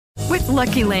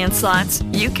Lucky Land Slots,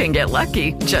 you can get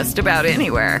lucky just about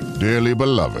anywhere. Dearly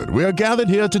beloved, we are gathered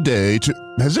here today to...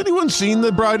 Has anyone seen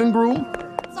the bride and groom?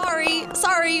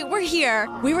 Sorry, we're here.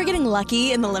 We were getting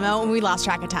lucky in the limo and we lost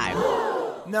track of time.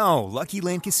 No, Lucky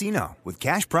Land Casino, with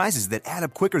cash prizes that add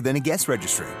up quicker than a guest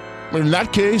registry. In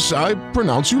that case, I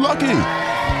pronounce you lucky.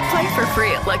 Play for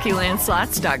free at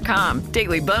LuckyLandSlots.com.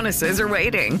 Daily bonuses are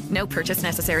waiting. No purchase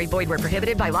necessary. Void where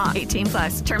prohibited by law.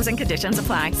 18+. Terms and conditions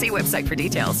apply. See website for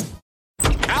details.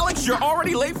 Alex, you're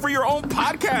already late for your own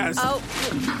podcast. Oh,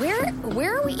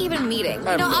 where are we even meeting?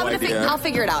 I have no idea. I'll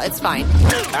figure it out. It's fine.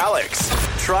 Alex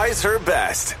tries her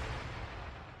best.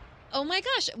 Oh my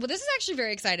gosh. Well, this is actually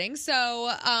very exciting. So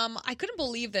I couldn't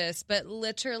believe this, but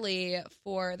literally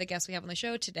for the guests we have on the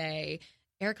show today,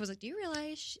 Erica was like, do you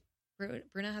realize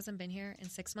Bruna hasn't been here in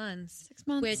 6 months? 6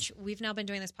 months. Which we've now been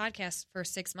doing this podcast for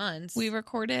 6 months. We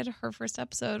recorded her first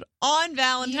episode on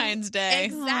Valentine's Day.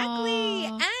 Exactly.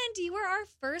 Aww. And you were our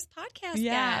first podcast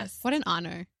Yes. guest. What an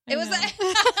honor. It was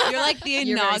You're like the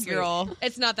You're very inaugural. sweet.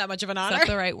 It's not that much of an Is honor. that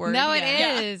the right word? No,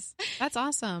 Yeah. it is. That's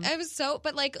awesome. I was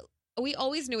but like, we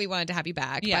always knew we wanted to have you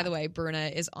back. Yeah. By the way,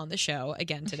 Bruna is on the show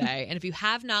again today. And if you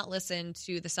have not listened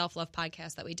to the self-love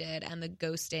podcast that we did and the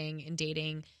ghosting and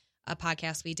dating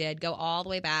podcast we did, go all the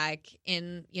way back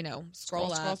in,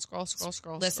 scroll up. Scroll.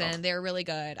 Listen, they're really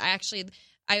good.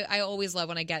 I always love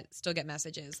when I still get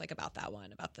messages like about that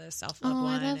one, about the self-love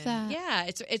one. I love that. Yeah,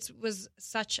 it was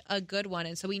such a good one.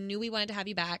 And so we knew we wanted to have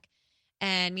you back.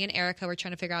 And me and Erica were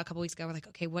trying to figure out a couple weeks ago. We're like,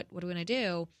 okay, what are we going to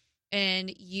do?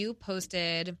 And you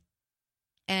posted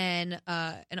an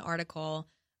article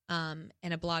and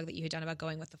a blog that you had done about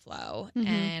going with the flow. Mm-hmm.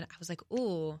 And I was like,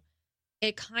 ooh,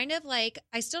 it kind of like,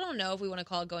 I still don't know if we want to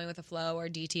call it going with the flow or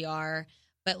DTR,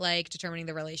 but like determining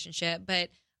the relationship. But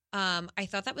I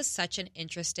thought that was such an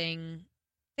interesting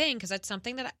thing because that's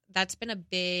something that's been a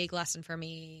big lesson for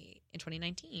me in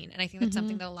 2019. And I think that's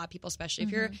something that a lot of people, especially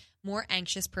if you're more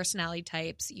anxious personality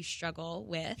types, you struggle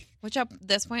with. Which at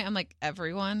this point, I'm like,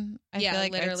 everyone I feel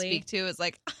like literally. I speak to is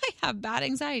like, I have bad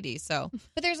anxiety. So,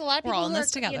 but there's a lot of we're people all in who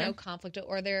this are, together. conflict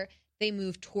or they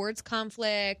move towards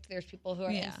conflict. There's people who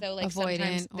are and so like avoidant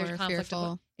sometimes there's or conflict.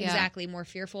 fearful. Exactly. More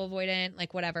fearful, avoidant,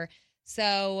 like whatever.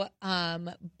 So,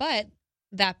 but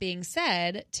that being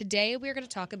said, today we're going to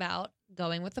talk about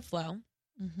going with the flow.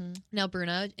 Mm-hmm. Now,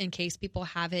 Bruna, in case people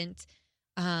haven't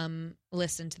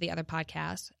listened to the other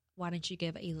podcast, why don't you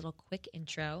give a little quick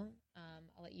intro?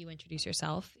 I'll let you introduce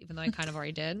yourself, even though I kind of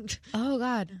already did. Oh,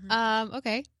 God.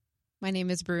 Okay. My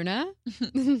name is Bruna.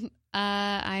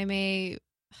 I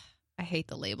hate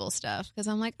the label stuff because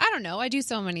I'm like, I don't know. I do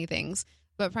so many things,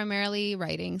 but primarily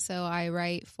writing. So I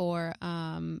write for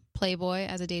Playboy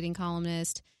as a dating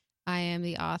columnist. I am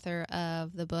the author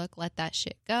of the book, Let That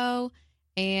Shit Go.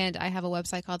 And I have a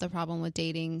website called The Problem with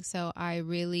Dating. So I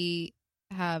really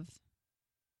have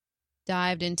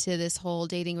dived into this whole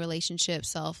dating, relationship,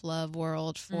 self-love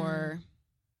world for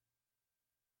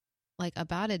like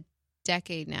about a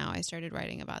decade now. I started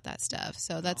writing about that stuff.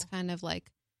 So that's kind of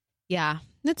like, yeah,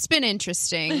 it's been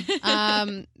interesting.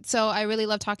 So I really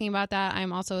love talking about that.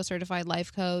 I'm also a certified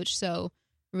life coach. So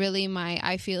really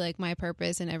I feel like my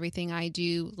purpose and everything I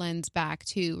do lends back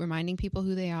to reminding people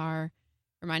who they are,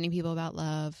 reminding people about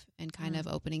love, and kind of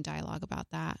opening dialogue about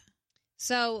that.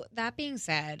 So that being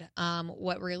said,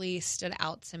 what really stood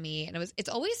out to me, and it's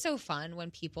always so fun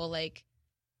when people like,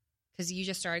 because you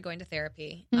just started going to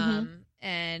therapy,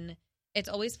 and it's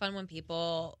always fun when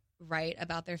people write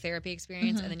about their therapy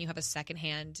experience and then you have a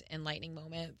secondhand enlightening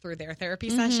moment through their therapy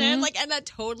session. Like, and that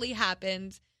totally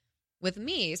happened with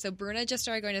me. So Bruna just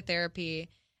started going to therapy,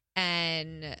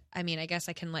 and I mean, I guess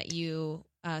I can let you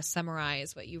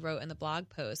summarize what you wrote in the blog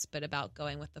post, but about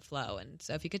going with the flow. And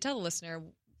so if you could tell the listener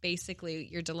basically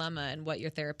your dilemma and what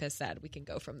your therapist said, we can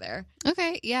go from there.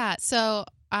 Okay. Yeah. So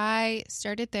I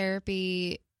started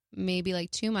therapy maybe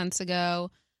like 2 months ago,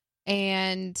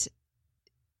 and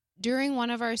during one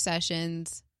of our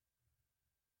sessions,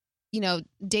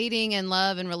 dating and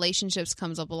love and relationships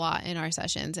comes up a lot in our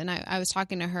sessions. And I was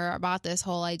talking to her about this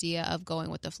whole idea of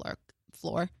going with the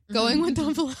going with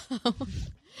the flow.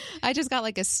 I just got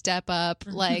like a step up,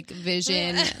 like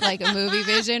vision, like a movie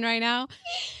vision right now.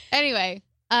 Anyway,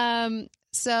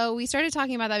 so we started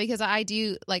talking about that because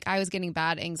I was getting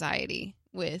bad anxiety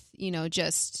with,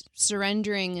 just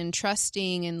surrendering and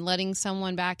trusting and letting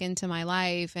someone back into my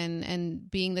life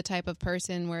and being the type of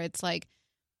person where it's like,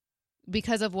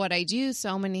 because of what I do,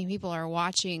 so many people are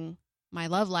watching my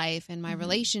love life and my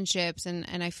relationships,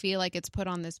 and I feel like it's put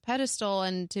on this pedestal.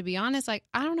 And to be honest, like,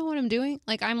 I don't know what I'm doing.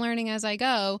 Like, I'm learning as I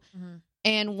go.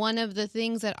 And one of the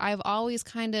things that I've always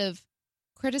kind of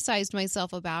criticized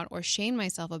myself about or shamed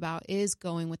myself about is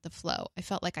going with the flow. I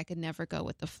felt like I could never go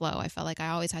with the flow. I felt like I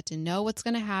always had to know what's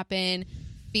going to happen,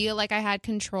 feel like I had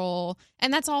control.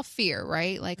 And that's all fear,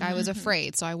 right? Like I was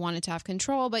afraid, so I wanted to have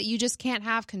control, but you just can't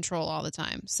have control all the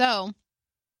time. So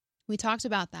we talked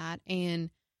about that,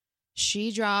 and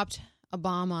she dropped a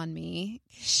bomb on me.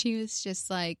 She was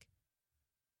just like,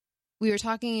 we were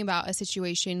talking about a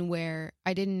situation where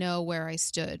I didn't know where I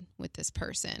stood with this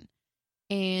person.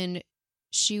 And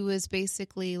she was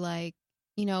basically like,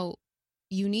 you know,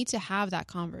 you need to have that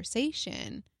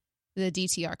conversation, the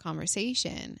DTR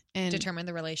conversation, and determine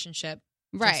the relationship.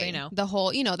 Right. So you know. The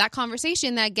whole, you know, that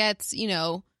conversation that gets, you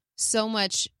know, so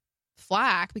much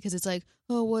flack because it's like,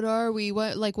 oh, what are we?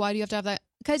 What, like, why do you have to have that?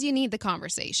 Because you need the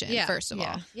conversation, first of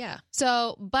all. Yeah.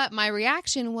 So, but my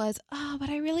reaction was, oh, but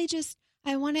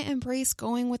I want to embrace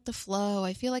going with the flow.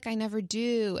 I feel like I never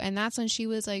do. And that's when she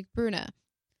was like, Bruna,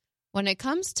 when it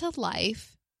comes to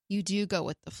life, you do go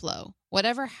with the flow.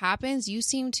 Whatever happens, you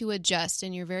seem to adjust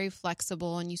and you're very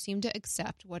flexible and you seem to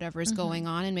accept whatever's going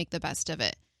on and make the best of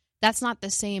it. That's not the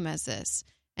same as this.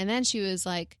 And then she was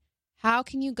like, how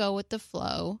can you go with the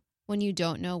flow when you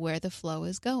don't know where the flow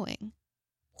is going?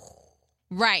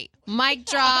 Right. Mic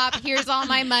drop. Here's all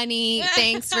my money.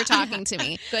 Thanks for talking to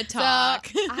me. Good talk.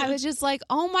 So I was just like,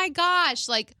 oh my gosh,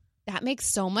 like that makes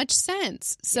so much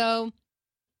sense. So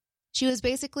she was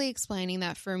basically explaining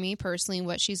that for me personally,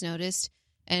 what she's noticed,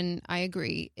 and I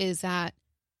agree, is that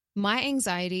my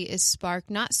anxiety is sparked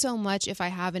not so much if I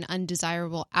have an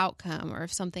undesirable outcome or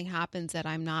if something happens that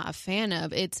I'm not a fan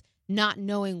of. It's not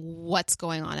knowing what's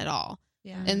going on at all.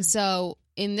 Yeah. And so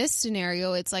in this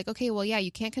scenario, it's like, okay, well, yeah,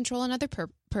 you can't control another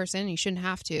person. You shouldn't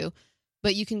have to.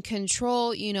 But you can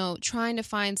control, you know, trying to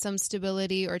find some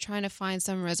stability or trying to find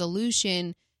some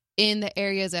resolution in the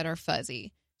areas that are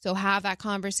fuzzy. So have that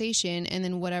conversation, and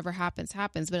then whatever happens,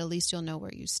 happens, but at least you'll know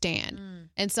where you stand.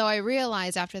 And so I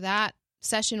realized after that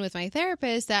session with my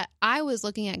therapist that I was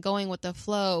looking at going with the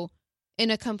flow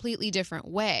in a completely different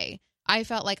way. I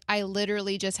felt like I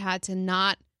literally just had to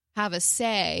not have a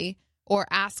say or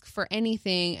ask for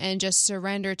anything and just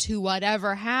surrender to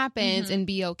whatever happens and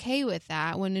be okay with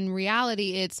that. When in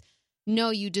reality, it's, no,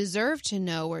 you deserve to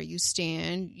know where you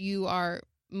stand. You are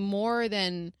more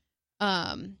than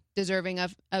deserving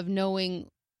of knowing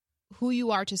who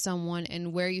you are to someone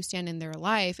and where you stand in their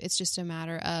life. It's just a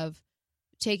matter of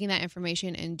taking that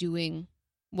information and doing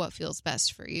what feels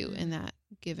best for you in that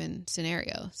given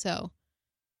scenario. So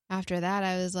after that,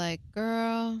 I was like,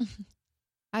 girl,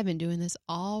 I've been doing this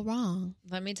all wrong.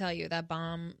 Let me tell you, that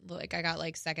bomb, like I got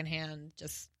like secondhand,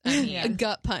 just a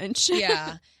gut punch.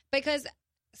 Yeah. Because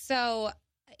so,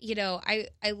 you know,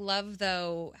 I love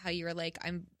though how you were like,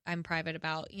 I'm private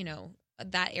about, you know,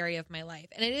 that area of my life.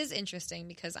 And it is interesting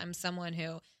because I'm someone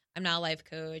who, I'm not a life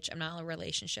coach, I'm not a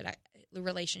relationship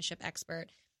expert,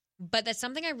 but that's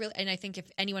something I really, and I think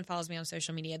if anyone follows me on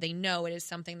social media, they know it is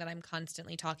something that I'm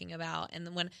constantly talking about.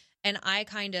 And I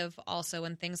kind of also,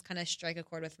 when things kind of strike a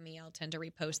chord with me, I'll tend to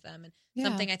repost them. And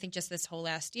something I think just this whole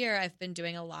last year, I've been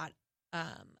doing a lot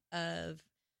of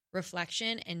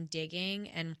reflection and digging.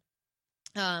 And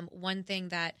one thing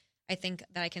that I think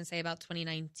that I can say about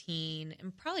 2019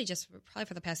 and probably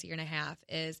for the past year and a half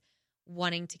is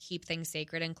wanting to keep things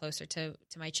sacred and closer to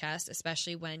my chest,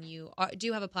 especially when you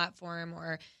do have a platform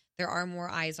or there are more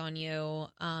eyes on you.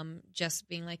 Just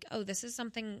being like, oh, this is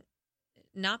something,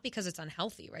 not because it's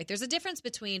unhealthy, right? There's a difference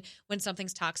between when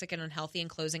something's toxic and unhealthy and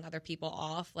closing other people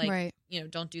off. Like, you know,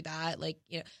 don't do that. Like,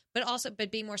 you know, but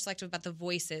being more selective about the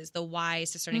voices, the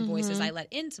whys, discerning voices I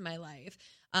let into my life.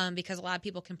 Because a lot of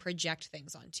people can project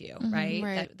things onto you,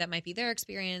 right? That might be their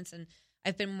experience. And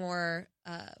I've been more,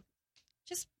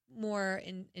 just more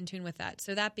in tune with that.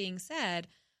 So that being said,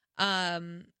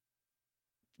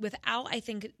 without, I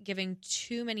think, giving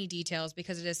too many details,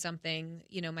 because it is something,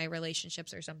 you know, my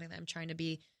relationships are something that I'm trying to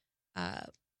be,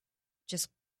 just,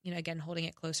 you know, again, holding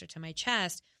it closer to my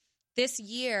chest. This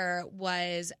year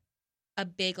was a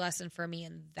big lesson for me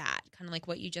in that, kind of like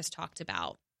what you just talked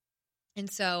about. And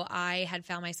so I had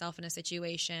found myself in a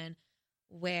situation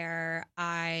where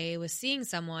I was seeing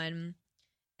someone,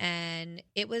 and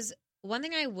it was, one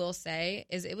thing I will say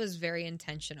is it was very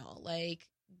intentional, like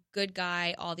good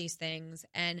guy, all these things.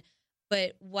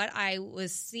 But what I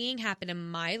was seeing happen in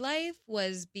my life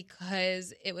was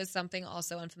because it was something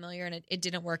also unfamiliar, and it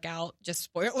didn't work out, just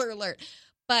spoiler alert.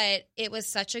 But it was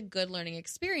such a good learning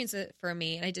experience for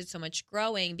me. And I did so much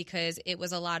growing because it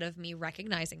was a lot of me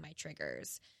recognizing my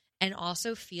triggers and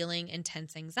also feeling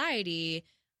intense anxiety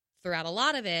throughout a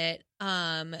lot of it,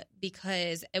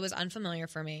 because it was unfamiliar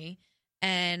for me.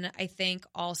 And I think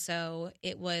also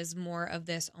it was more of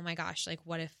this, oh my gosh, like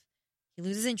what if he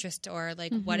loses interest, or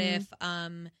like, what if,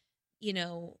 you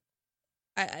know,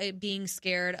 being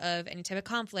scared of any type of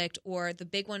conflict, or the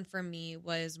big one for me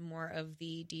was more of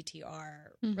the DTR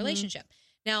relationship.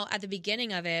 Now, at the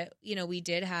beginning of it, you know, we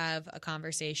did have a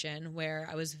conversation where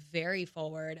I was very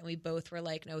forward and we both were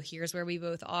like, no, here's where we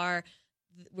both are.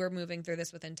 We're moving through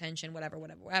this with intention, whatever.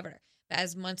 But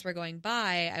as months were going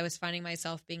by, I was finding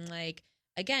myself being like,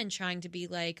 again, trying to be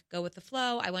like, go with the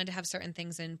flow. I wanted to have certain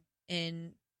things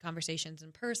in conversations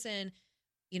in person.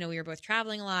 You know, we were both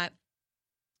traveling a lot.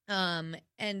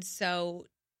 And so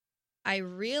I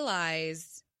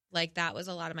realized like that was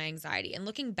a lot of my anxiety. And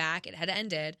looking back, it had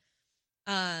ended.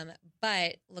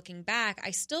 But looking back,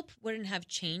 I still wouldn't have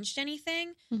changed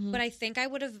anything, but I think I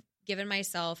would have given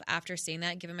myself, after seeing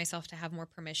that, given myself to have more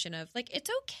permission of like, it's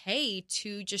okay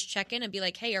to just check in and be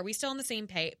like, hey, are we still on the same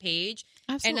page?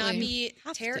 Absolutely. And not be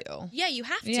Yeah, you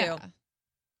have to.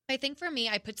 I think for me,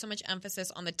 I put so much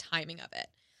emphasis on the timing of it.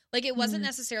 Like, it wasn't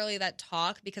necessarily that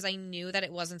talk, because I knew that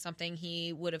it wasn't something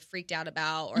he would have freaked out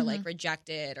about or like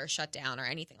rejected or shut down or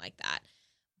anything like that.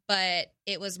 But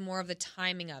it was more of the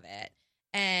timing of it.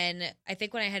 And I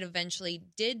think when I had eventually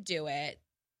did do it,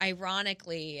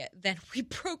 ironically, then we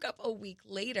broke up a week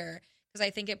later, because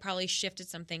I think it probably shifted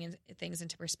things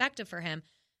into perspective for him.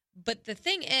 But the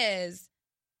thing is,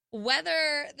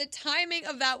 whether the timing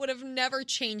of that would have never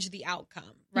changed the outcome,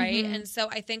 right? And so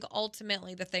I think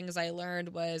ultimately the things I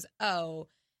learned was,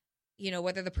 you know,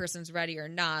 whether the person's ready or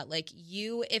not, like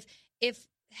if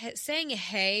saying,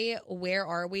 hey, where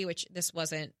are we? Which this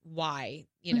wasn't why,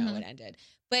 you know, it ended.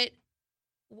 But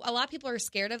a lot of people are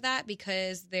scared of that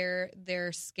because they're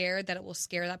scared that it will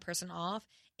scare that person off.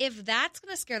 If that's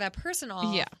going to scare that person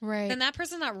off, then that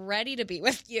person's not ready to be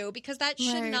with you, because that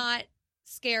should not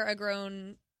scare a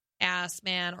grown ass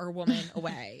man or woman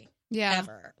away.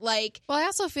 Ever. Like, well, I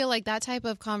also feel like that type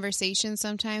of conversation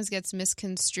sometimes gets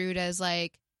misconstrued as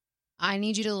like, I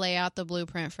need you to lay out the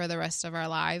blueprint for the rest of our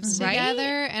lives together.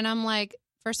 And I'm like,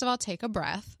 first of all, take a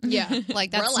breath.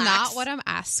 Like, that's not what I'm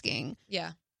asking.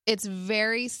 It's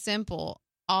very simple.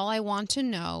 All I want to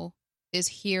know is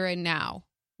here and now.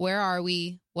 Where are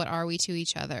we? What are we to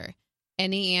each other?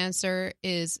 Any answer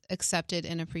is accepted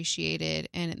and appreciated,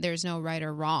 and there's no right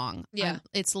or wrong.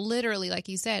 It's literally, like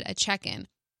you said, a check-in.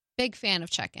 Big fan of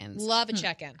check-ins. Love a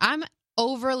check-in. I'm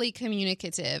overly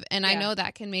communicative, and I know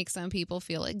that can make some people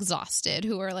feel exhausted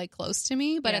who are like close to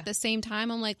me, but at the same time,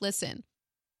 I'm like, listen,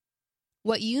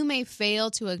 what you may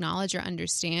fail to acknowledge or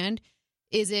understand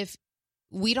is if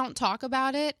we don't talk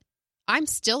about it, I'm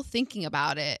still thinking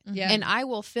about it, and I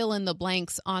will fill in the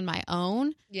blanks on my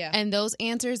own. And those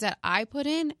answers that I put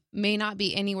in may not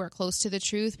be anywhere close to the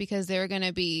truth, because they're going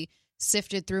to be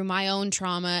sifted through my own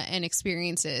trauma and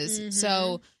experiences.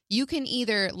 So you can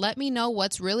either let me know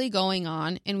what's really going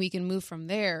on and we can move from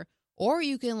there, or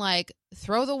you can like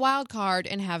throw the wild card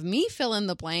and have me fill in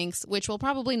the blanks, which will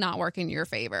probably not work in your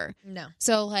favor.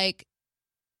 So like,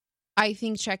 I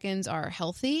think check-ins are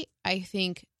healthy. I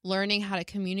think learning how to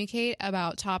communicate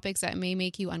about topics that may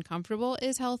make you uncomfortable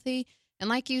is healthy. And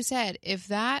like you said, if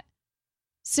that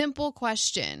simple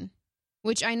question,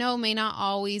 which I know may not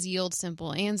always yield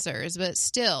simple answers, but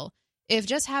still, if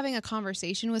just having a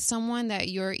conversation with someone that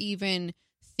you're even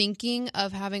thinking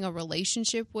of having a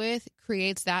relationship with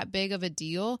creates that big of a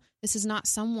deal, this is not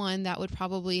someone that would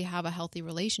probably have a healthy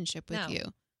relationship with you.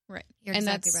 Right. You're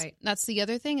exactly right. That's the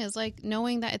other thing, is like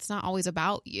knowing that it's not always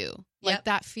about you. Like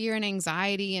that fear and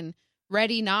anxiety and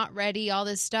ready, not ready, all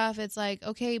this stuff. It's like,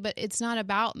 okay, but it's not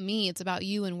about me. It's about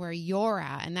you and where you're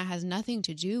at. And that has nothing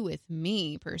to do with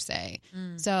me per se.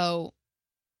 So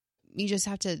you just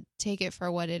have to take it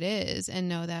for what it is and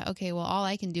know that, okay, well, all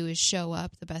I can do is show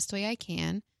up the best way I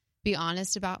can, be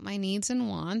honest about my needs and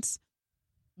wants,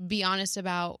 be honest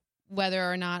about whether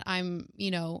or not I'm, you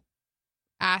know,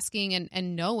 asking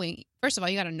and knowing. First of all,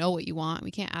 you got to know what you want. We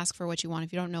can't ask for what you want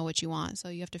if you don't know what you want. So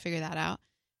you have to figure that out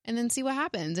and then see what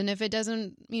happens. And if it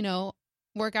doesn't, you know,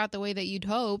 work out the way that you'd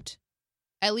hoped,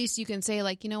 at least you can say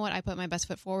like, you know what, I put my best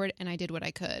foot forward and I did what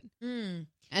I could. And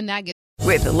that gets.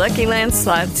 With the Lucky Land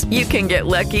Slots, you can get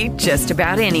lucky just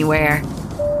about anywhere.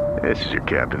 This is your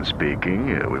captain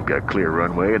speaking. We've got clear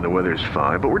runway and the weather's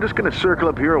fine, but we're just going to circle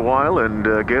up here a while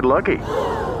and get lucky.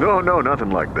 No,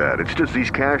 nothing like that. It's just these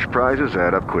cash prizes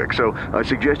add up quick. So I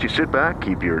suggest you sit back,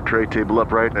 keep your tray table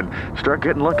upright, and start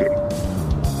getting lucky.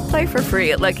 Play for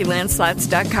free at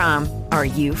LuckyLandSlots.com. Are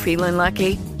you feeling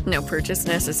lucky? No purchase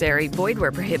necessary. Void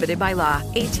where prohibited by law.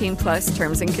 18+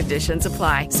 terms and conditions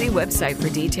apply. See website for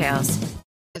details.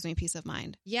 Gives me peace of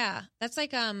mind. Yeah, that's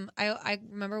like I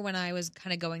remember when I was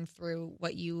kind of going through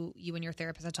what you and your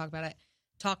therapist had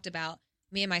talked about.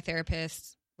 Me and my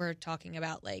therapist we're talking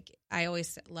about, like, I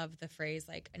always love the phrase,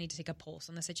 like, I need to take a pulse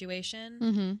on the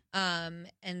situation.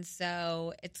 And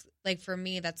so it's like, for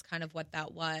me, that's kind of what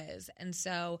that was. And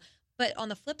so, but on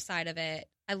the flip side of it,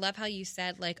 I love how you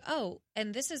said, like, oh,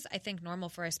 and this is, I think, normal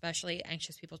for especially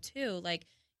anxious people too. Like,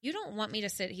 you don't want me to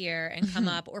sit here and come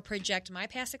up or project my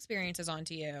past experiences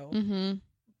onto you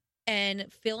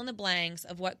and fill in the blanks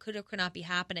of what could or could not be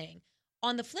happening.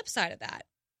 On the flip side of that,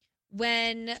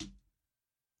 when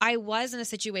I was in a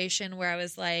situation where I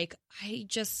was like,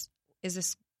 is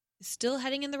this still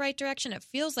heading in the right direction? It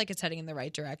feels like it's heading in the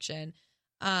right direction.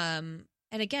 And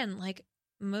again, like,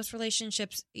 most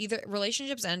relationships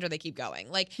end or they keep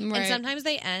going. Like, and sometimes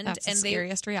they end. That's and the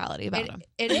scariest reality about them.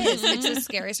 It is. It's the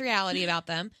scariest reality about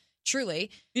them. Truly.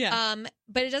 Yeah.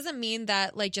 But it doesn't mean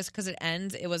that, like, just because it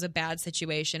ends, it was a bad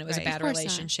situation. It was a bad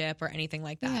relationship or anything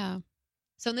like that. Yeah.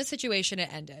 So in this situation,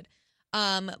 it ended.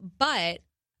 But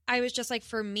I was just like,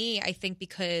 for me, I think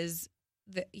because,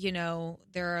 there's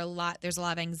a lot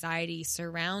of anxiety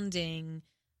surrounding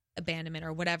abandonment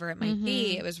or whatever it might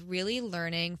be. It was really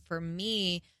learning for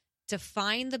me to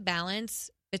find the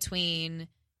balance between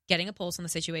getting a pulse on the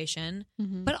situation,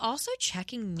 but also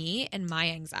checking me and my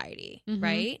anxiety,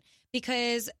 right?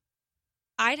 Because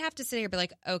I'd have to sit here and be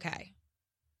like, okay,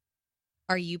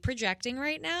 are you projecting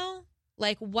right now?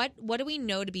 Like, what do we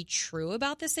know to be true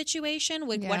about this situation?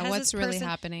 Like, what has what's this person, really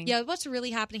happening? Yeah, what's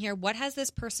really happening here? What has this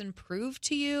person proved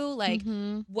to you? Like,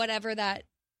 whatever that,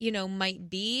 might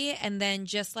be. And then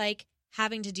just, like,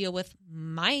 having to deal with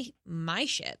my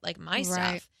shit, like, my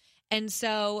stuff. And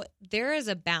so there is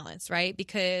a balance, right?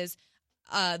 Because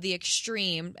the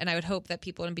extreme, and I would hope that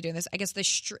people wouldn't be doing this, I guess the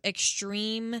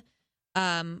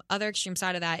other extreme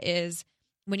side of that is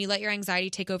when you let your anxiety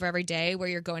take over every day, where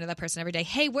you're going to that person every day.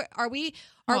 Hey, are we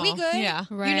good? Yeah,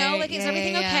 right. Like, is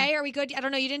everything okay? Are we good? I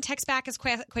don't know. You didn't text back as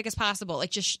quick as possible. Like,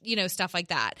 just, stuff like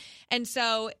that. And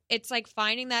so it's like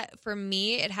finding that, for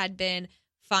me, it had been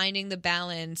finding the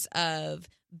balance of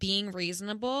being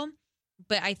reasonable.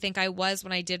 But I think I was,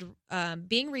 when I did,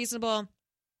 being reasonable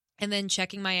and then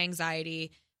checking my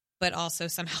anxiety, but also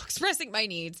somehow expressing my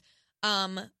needs.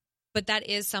 But that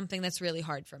is something that's really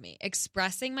hard for me.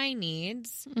 Expressing my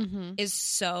needs is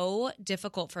so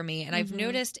difficult for me. And I've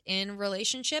noticed in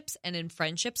relationships and in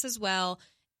friendships as well.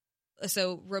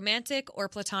 So romantic or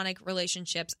platonic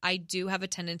relationships, I do have a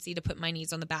tendency to put my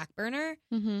needs on the back burner.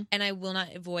 And I will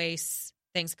not voice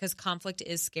things because conflict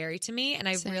is scary to me. And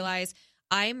I've realized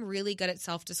I'm really good at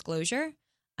self-disclosure.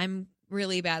 I'm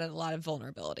really bad at a lot of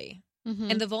vulnerability.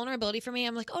 And the vulnerability for me,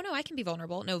 I'm like, oh no, I can be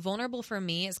vulnerable. No, vulnerable for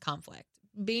me is conflict.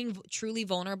 Being truly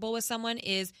vulnerable with someone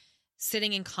is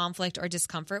sitting in conflict or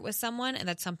discomfort with someone. And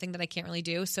that's something that I can't really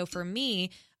do. So for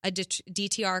me, a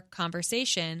DTR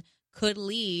conversation could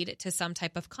lead to some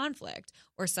type of conflict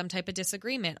or some type of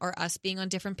disagreement or us being on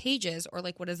different pages or,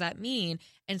 like, what does that mean?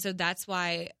 And so that's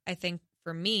why I think,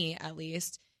 for me at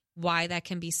least, why that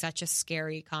can be such a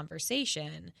scary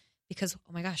conversation, because,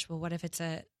 oh my gosh, well, what if it's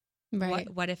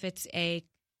what if it's a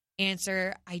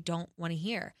answer I don't want to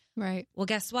hear? Right. Well,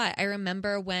 guess what? I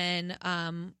remember when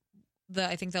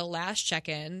I think the last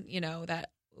check-in, that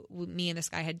me and this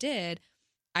guy did,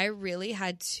 I really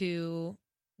had to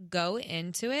go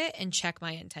into it and check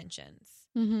my intentions.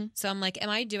 So I'm like, am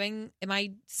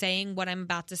I saying what I'm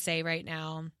about to say right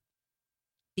now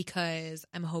because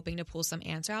I'm hoping to pull some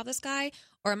answer out of this guy?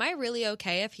 Or am I really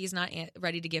okay if he's not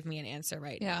ready to give me an answer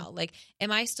right now? Like,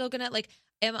 am I still going to,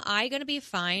 am I going to be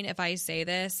fine if I say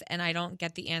this and I don't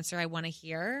get the answer I want to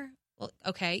hear? Well,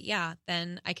 okay, yeah,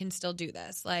 then I can still do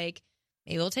this. Like,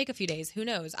 maybe it'll take a few days. Who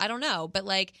knows? I don't know. But,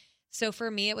 like, so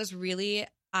for me, it was really,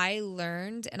 I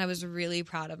learned and I was really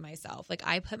proud of myself. Like,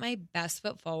 I put my best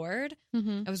foot forward.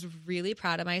 I was really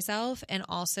proud of myself. And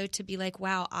also to be like,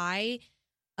 wow, I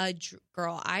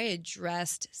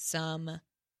addressed some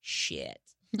shit.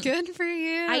 Good for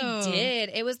you. I did.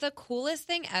 It was the coolest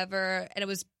thing ever. And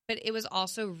but it was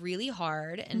also really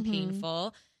hard and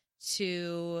painful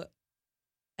to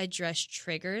address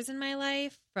triggers in my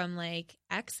life from, like,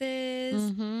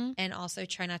 exes and also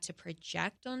try not to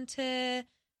project onto,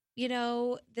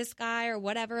 this guy or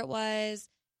whatever it was.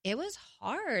 It was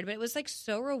hard, but it was, like,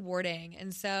 so rewarding.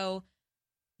 And so,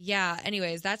 yeah,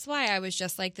 anyways, that's why I was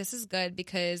just like, this is good,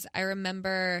 because I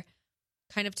remember,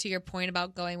 kind of to your point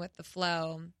about going with the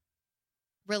flow,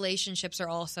 relationships are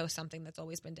also something that's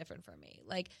always been different for me.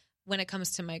 Like, when it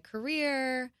comes to my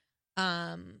career,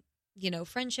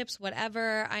 friendships,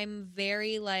 whatever, I'm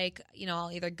very, like,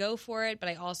 I'll either go for it, but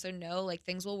I also know, like,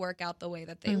 things will work out the way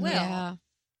that they will. Yeah.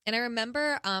 And I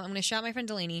remember, I'm going to shout my friend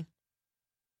Delaney.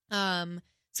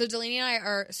 So Delaney and I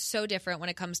are so different when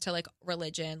it comes to, like,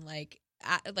 religion, like,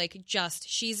 just,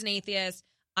 she's an atheist.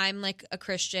 I'm like a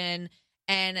Christian,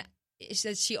 and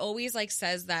she always like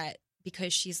says that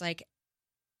because she's like,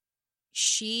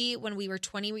 when we were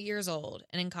 20 years old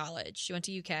and in college, she went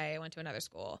to UK, I went to another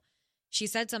school. She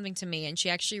said something to me, and she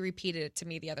actually repeated it to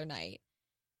me the other night.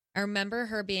 I remember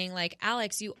her being like,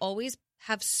 Alex, you always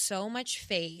have so much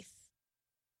faith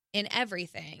in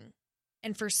everything.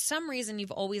 And for some reason,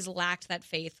 you've always lacked that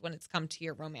faith when it's come to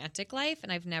your romantic life,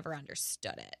 and I've never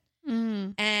understood it.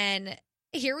 And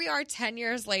here we are 10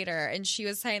 years later, and she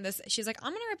was saying this. She's like,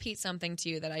 I'm going to repeat something to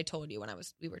you that I told you when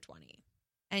we were 20.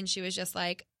 And she was just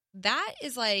like, that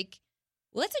is like,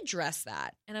 let's address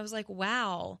that. And I was like,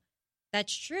 wow,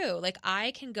 that's true. Like,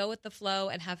 I can go with the flow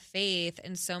and have faith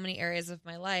in so many areas of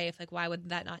my life. Like, why would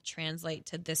that not translate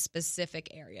to this specific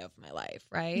area of my life,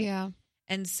 right? Yeah.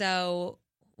 And so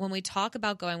when we talk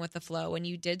about going with the flow, when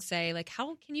you did say, like,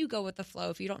 how can you go with the flow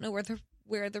if you don't know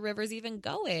where the river's even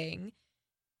going?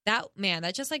 That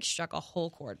just like struck a whole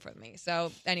chord for me.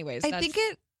 So anyways, I think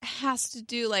it has to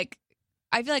do like,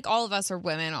 I feel like all of us are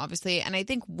women, obviously. And I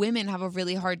think women have a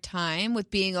really hard time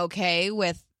with being okay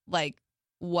with like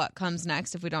what comes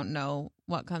next if we don't know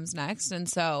what comes next. And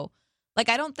so like,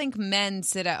 I don't think men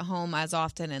sit at home as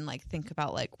often and like think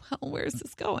about like, well, where's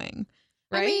this going?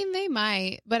 Right? I mean, they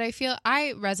might, but I feel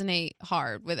I resonate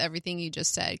hard with everything you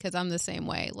just said because I'm the same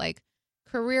way. Like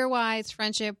career-wise,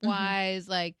 friendship-wise,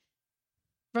 like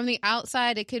from the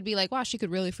outside, it could be like, wow, she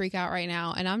could really freak out right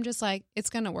now. And I'm just like, it's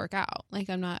going to work out. Like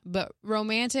I'm not, but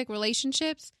romantic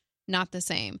relationships, not the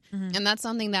same. And that's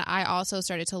something that I also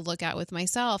started to look at with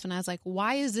myself. And I was like,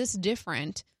 why is this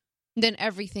different than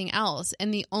everything else?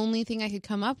 And the only thing I could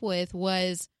come up with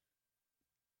was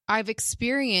I've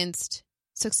experienced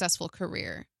successful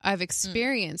career. I've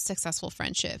experienced successful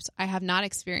friendships. I have not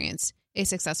experienced a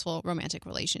successful romantic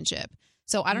relationship.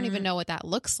 So I don't even know what that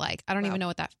looks like. I don't even know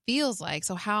what that feels like.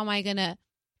 So how am I going to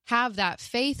have that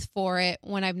faith for it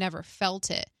when I've never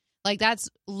felt it? Like that's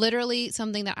literally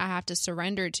something that I have to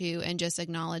surrender to and just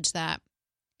acknowledge that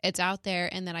it's out there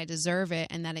and that I deserve it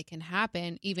and that it can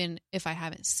happen even if I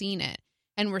haven't seen it.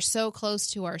 And we're so close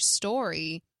to our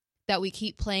story that we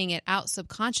keep playing it out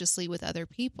subconsciously with other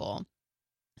people.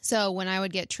 So when I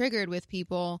would get triggered with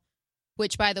people,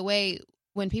 which by the way,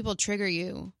 when people trigger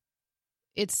you,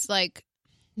 it's like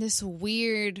this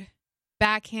weird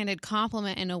backhanded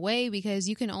compliment in a way because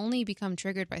you can only become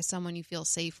triggered by someone you feel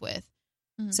safe with.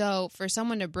 So for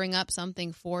someone to bring up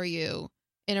something for you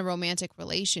in a romantic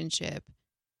relationship,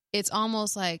 it's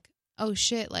almost like, oh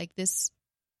shit, like this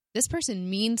person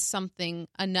means something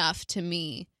enough to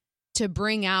me to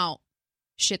bring out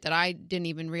shit that I didn't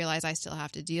even realize I still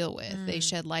have to deal with. They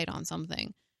shed light on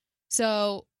something.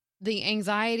 So the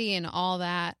anxiety and all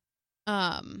that,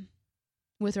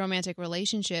 with romantic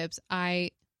relationships,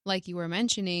 like you were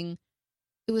mentioning,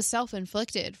 it was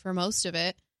self-inflicted for most of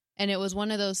it. And it was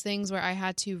one of those things where I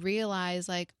had to realize,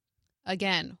 like,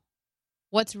 again,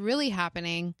 what's really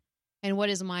happening and what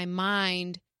is my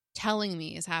mind telling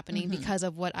me is happening because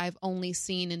of what I've only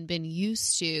seen and been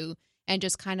used to, and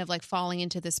just kind of like falling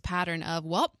into this pattern of,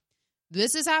 well,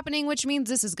 this is happening, which means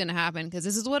this is going to happen because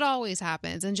this is what always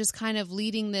happens. And just kind of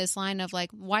leading this line of like,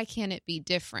 why can't it be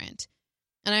different?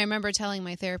 And I remember telling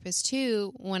my therapist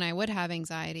too, when I would have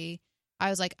anxiety, I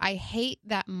was like, I hate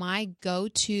that my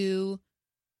go-to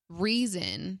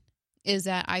reason is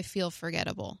that I feel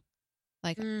forgettable.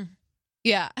 Like,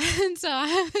 yeah. And so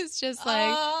I was just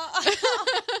like,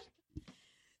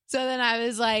 so then I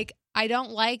was like, I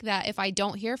don't like that if I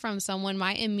don't hear from someone,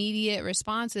 my immediate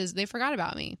response is they forgot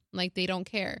about me. Like they don't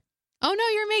care. Oh no,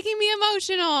 you're making me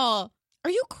emotional. Are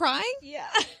you crying? Yeah.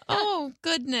 Oh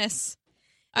goodness.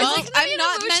 Well, I'm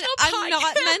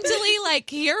not mentally like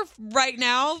here right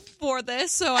now for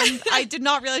this, so I did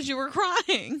not realize you were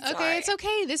crying. Okay, Sorry. it's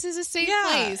okay. This is a safe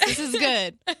place. This is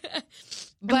good.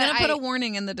 But I'm going to put a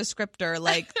warning in the descriptor,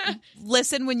 like,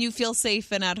 listen when you feel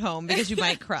safe and at home because you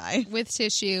might cry. With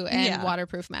tissue and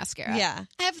waterproof mascara. Yeah.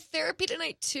 I have therapy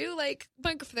tonight, too. Like,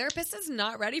 my therapist is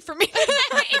not ready for me.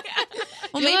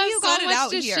 Well, maybe you got so it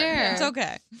out to here. share. It's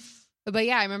okay. But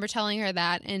yeah, I remember telling her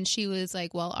that, and she was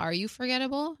like, well, are you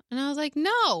forgettable? And I was like,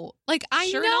 no. Like, I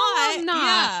Sure know not. I'm not.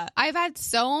 Yeah. I've had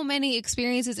so many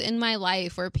experiences in my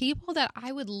life where people that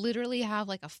I would literally have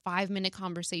like a 5-minute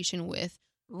conversation with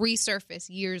resurface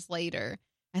years later,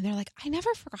 and they're like, I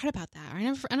never forgot about that.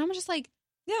 And I'm just like,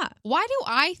 yeah. Why do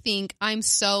I think I'm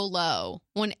so low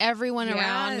when everyone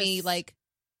around me like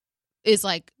is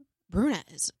like, Bruna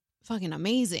is fucking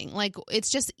amazing. Like, it's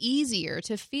just easier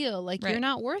to feel like you're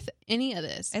not worth any of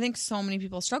this. I think so many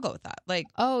people struggle with that. Like,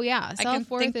 oh yeah, I can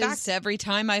think back to every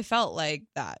time I felt like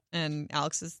that, and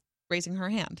Alex is raising her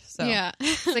hand. So Yeah.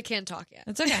 I can't talk yet.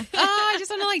 it's okay. I just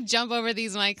want to like jump over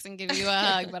these mics and give you a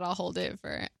hug, but I'll hold it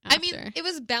for after. I mean, it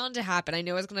was bound to happen. I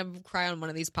knew I was going to cry on one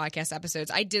of these podcast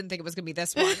episodes. I didn't think it was going to be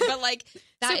this one, but like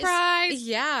that surprise.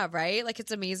 Yeah, right? Like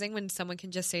it's amazing when someone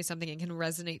can just say something and can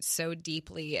resonate so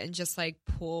deeply and just like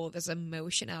pull this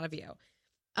emotion out of you.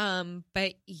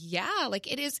 But yeah,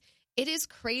 like it is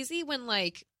crazy when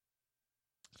like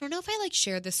I don't know if I like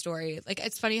shared this story. Like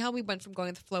it's funny how we went from going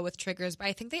with the flow with triggers, but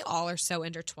I think they all are so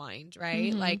intertwined,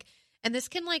 right? Mm-hmm. Like, and this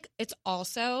can like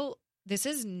this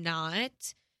is not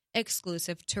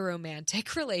exclusive to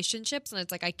romantic relationships, and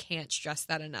it's like I can't stress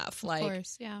that enough. Like, of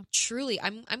course, yeah. Truly,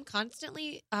 I'm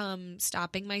constantly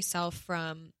stopping myself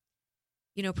from,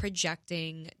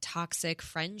 projecting toxic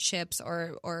friendships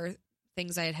or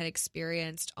things I had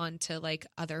experienced onto like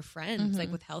other friends,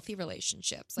 like with healthy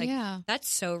relationships. Like that's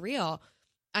so real.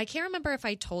 I can't remember if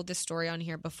I told this story on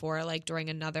here before, like during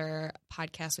another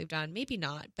podcast we've done, maybe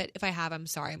not, but if I have, I'm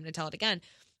sorry, I'm going to tell it again.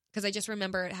 Because I just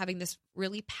remember having this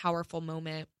really powerful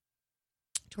moment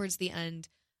towards the end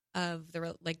of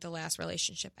the last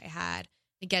relationship I had.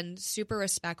 Again, super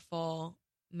respectful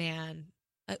man,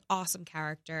 awesome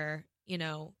character,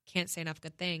 can't say enough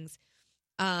good things.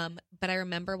 But I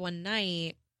remember one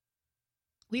night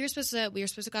we were supposed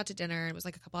to go out to dinner. It was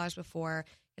like a couple hours before.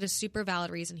 It was a super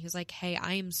valid reason. He was like, "Hey,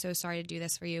 I am so sorry to do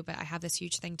this for you, but I have this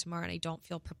huge thing tomorrow and I don't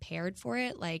feel prepared for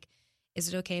it. Like,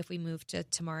 is it okay if we move to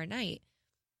tomorrow night?"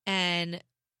 And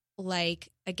like,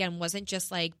 again, wasn't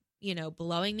just like,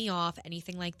 blowing me off,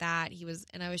 anything like that.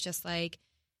 And I was just like,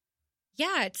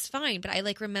 yeah, it's fine. But I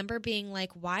like remember being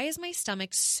like, why is my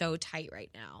stomach so tight right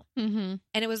now? Mm-hmm.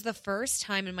 And it was the first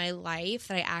time in my life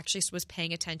that I actually was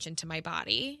paying attention to my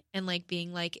body and like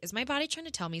being like, is my body trying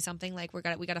to tell me something? Like we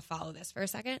got to follow this for a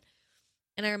second.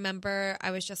 And I remember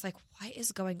I was just like, what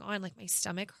is going on? Like my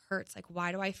stomach hurts. Like,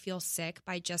 why do I feel sick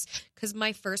because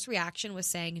my first reaction was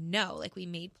saying no, like we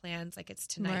made plans, like it's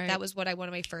tonight. Right. That was what I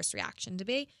wanted my first reaction to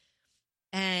be.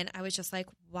 And I was just like,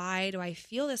 why do I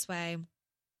feel this way?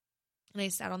 And I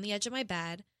sat on the edge of my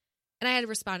bed and I had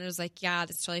responded. I was like, yeah,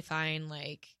 that's totally fine.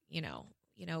 Like,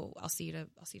 I'll see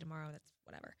you tomorrow. That's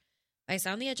whatever. I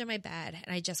sat on the edge of my bed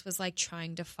and I just was like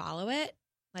trying to follow it,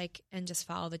 like, and just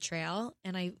follow the trail.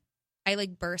 And I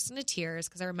like burst into tears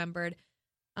because I remembered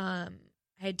I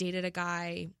had dated a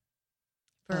guy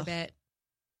for a bit.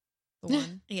 The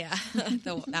one. Yeah,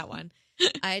 that one.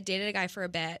 I had dated a guy for a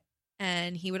bit,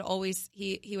 and he would always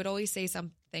say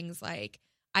some things like,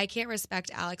 I can't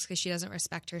respect Alex because she doesn't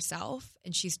respect herself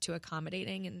and she's too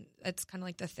accommodating. And that's kind of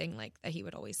like the thing like that he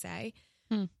would always say.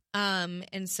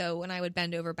 And so when I would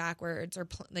bend over backwards or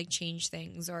like change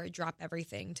things or drop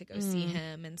everything to go see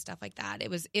him and stuff like that, it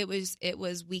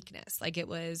was weakness. Like it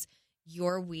was,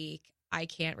 you're weak. I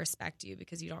can't respect you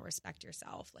because you don't respect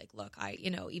yourself. Like, look,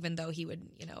 even though he would,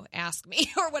 ask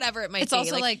me or whatever it might be. It's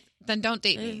also like, then don't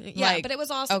date me. Yeah, like, but it was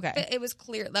also, okay. It was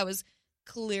clear. That was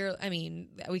clear. I mean,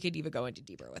 we could even go into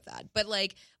deeper with that. But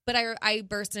I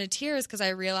burst into tears because I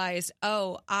realized,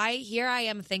 here I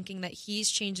am thinking that he's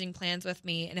changing plans with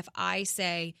me. And if I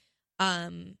say,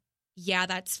 yeah,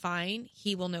 that's fine,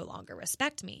 he will no longer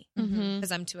respect me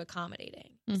because I'm too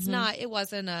accommodating. It's not, it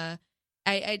wasn't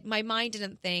my mind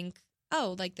didn't think,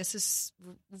 like this is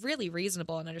really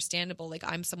reasonable and understandable. Like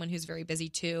I'm someone who's very busy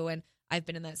too. And I've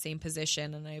been in that same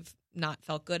position and I've not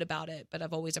felt good about it, but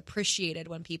I've always appreciated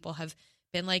when people have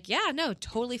been like, yeah, no,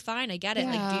 totally fine. I get it.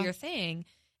 Like do your thing,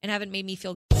 and haven't made me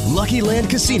feel. Lucky Land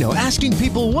Casino, asking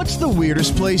people, what's the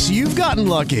weirdest place you've gotten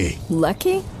lucky?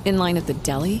 Lucky? In line at the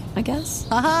deli, I guess?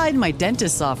 Aha, in my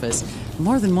dentist's office.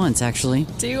 More than once, actually.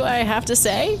 Do I have to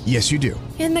say? Yes, you do.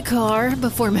 In the car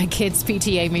before my kids'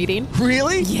 PTA meeting.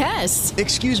 Really? Yes.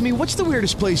 Excuse me, what's the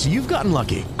weirdest place you've gotten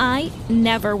lucky? I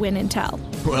never win and tell.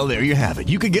 Well, there you have it.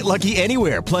 You can get lucky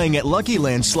anywhere, playing at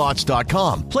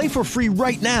LuckyLandSlots.com. Play for free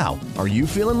right now. Are you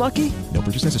feeling lucky? No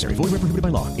purchase necessary. Void where prohibited by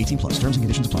law. 18+. Terms and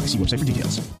conditions apply. See website for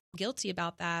details. Guilty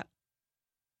about that,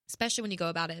 especially when you go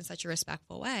about it in such a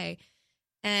respectful way.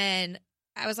 And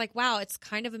I was like, wow, it's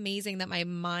kind of amazing that my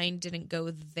mind didn't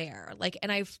go there. Like,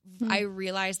 and I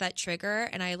realized that trigger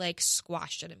and I like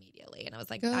squashed it immediately. And I was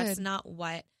like, that's not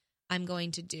what I'm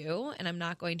going to do. And I'm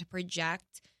not going to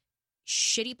project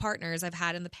shitty partners I've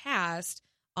had in the past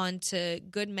onto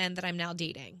good men that I'm now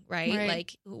dating, right?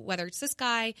 Like whether it's this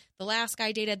guy, the last guy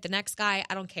I dated, the next guy,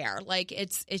 I don't care. Like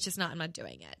it's just not, I'm not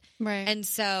doing it. Right. And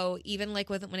so even like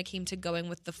when it came to going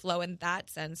with the flow in that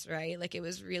sense, right? Like it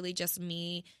was really just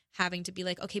me having to be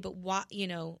like, okay, but what,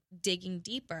 digging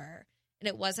deeper. And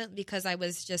it wasn't because I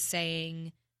was just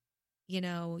saying,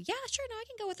 yeah, sure, no, I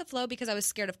can go with the flow because I was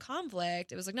scared of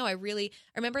conflict. It was like, no, I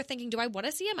remember thinking, do I want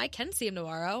to see him? I can see him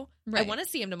tomorrow. Right. I want to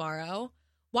see him tomorrow.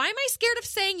 Why am I scared of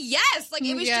saying yes? Like,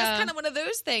 it was just kind of one of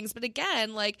those things. But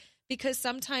again, like, because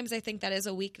sometimes I think that is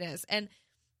a weakness. And,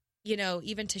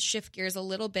 even to shift gears a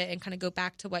little bit and kind of go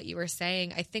back to what you were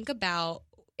saying, I think about,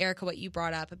 Erica, what you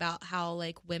brought up about how,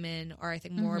 like, women are, I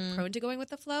think, more prone to going with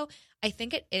the flow. I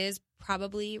think it is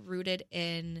probably rooted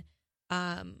in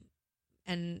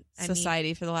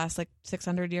society for the last, like,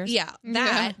 600 years. Yeah,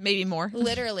 that. Maybe more.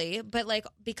 Literally. But, like,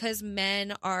 because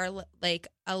men are, like,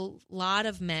 a lot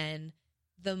of men,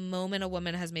 the moment a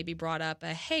woman has maybe brought up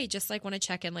hey, just, like, want to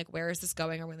check in, like, where is this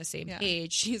going? Are we on the same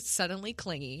page? She's suddenly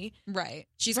clingy. Right.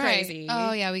 She's crazy.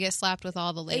 Oh, yeah, we get slapped with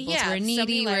all the labels. We're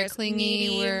needy, we're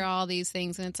clingy, we're all these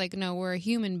things. And it's like, no, we're a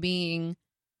human being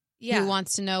who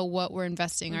wants to know what we're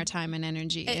investing our time and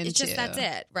energy into. It's just, that's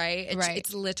it, right?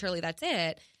 It's literally, that's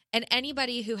it. And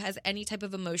anybody who has any type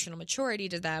of emotional maturity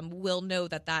to them will know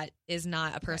that that is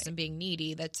not a person being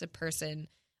needy. That's a person,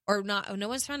 or not. No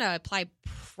one's trying to apply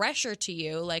pressure to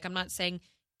you. Like, I'm not saying,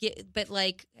 but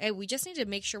like, hey, we just need to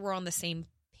make sure we're on the same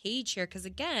page here. Because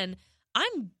again,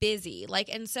 I'm busy. Like,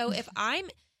 and so if I'm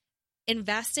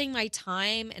investing my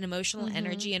time and emotional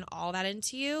energy and all that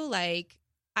into you, like,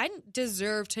 I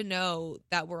deserve to know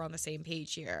that we're on the same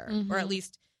page here, or at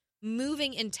least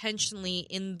moving intentionally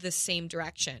in the same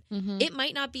direction. It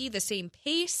might not be the same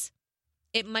pace.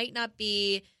 It might not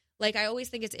be, like, I always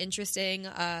think it's interesting.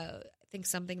 I think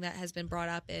something that has been brought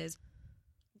up is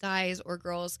guys or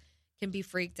girls can be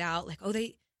freaked out. Like, oh,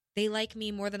 they like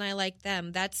me more than I like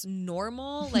them. That's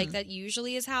normal. Like, that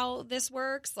usually is how this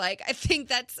works. Like, I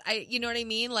think you know what I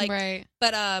mean? Like, right.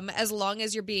 But as long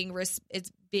as you're it's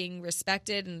being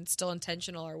respected and still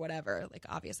intentional or whatever, like,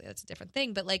 obviously that's a different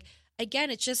thing. But, like, again,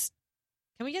 it's just,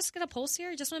 can we just get a pulse here?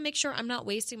 I just want to make sure I'm not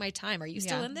wasting my time. Are you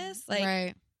still in this? Like,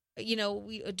 right.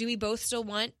 Do we both still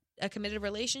want a committed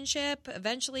relationship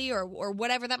eventually, or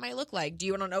whatever that might look like? Do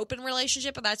you want an open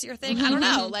relationship if that's your thing? I don't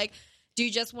know. Like, do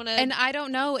you just want to? And I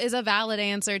don't know is a valid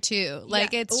answer too.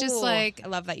 Like, it's just like, I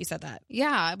love that you said that.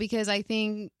 Yeah, because I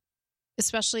think,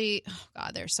 especially, oh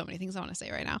God, there's so many things I want to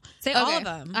say right now. Say all of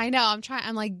them. I know.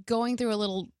 I'm like going through a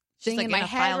little thing in my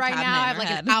head right now. I have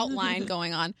like an outline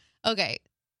going on. Okay.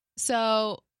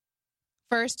 So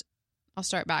first, I'll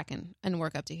start back and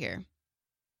work up to here.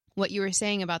 What you were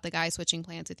saying about the guy switching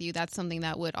plans with you, that's something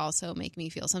that would also make me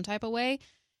feel some type of way.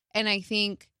 And I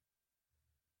think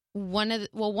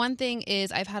one thing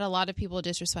is I've had a lot of people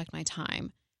disrespect my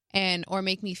time or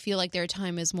make me feel like their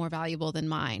time is more valuable than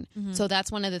mine. So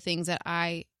that's one of the things that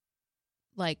I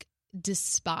like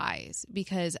despise,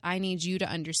 because I need you to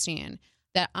understand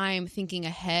that I'm thinking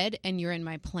ahead and you're in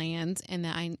my plans, and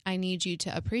that I need you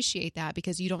to appreciate that,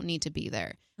 because you don't need to be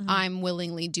there. I'm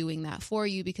willingly doing that for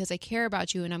you because I care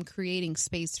about you and I'm creating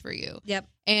space for you. Yep.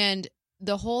 And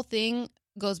the whole thing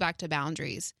goes back to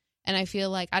boundaries. And I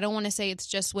feel like, I don't want to say it's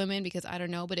just women because I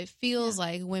don't know, but it feels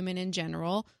like women in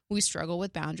general, we struggle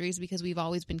with boundaries because we've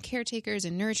always been caretakers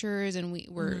and nurturers, and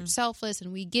we're selfless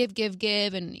and we give.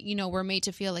 And, we're made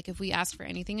to feel like if we ask for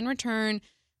anything in return,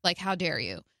 like, how dare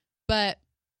you? But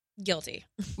guilty.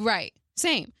 Right.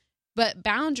 Same. But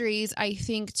boundaries, I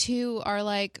think, too, are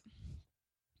like,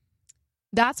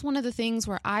 that's one of the things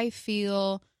where I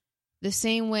feel the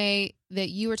same way that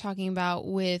you were talking about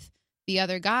with the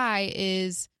other guy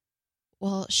is,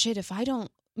 well, shit, if I don't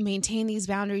maintain these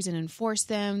boundaries and enforce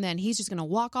them, then he's just going to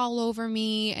walk all over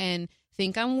me and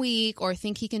think I'm weak or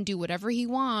think he can do whatever he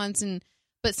wants.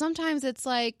 But sometimes it's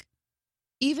like,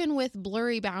 even with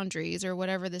blurry boundaries or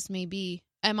whatever this may be,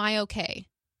 am I okay?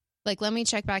 Like, let me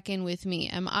check back in with me.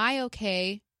 Am I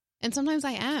okay? And sometimes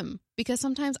I am, because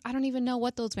sometimes I don't even know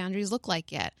what those boundaries look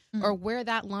like yet or where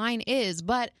that line is,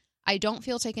 but I don't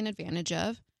feel taken advantage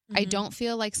of. I don't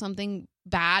feel like something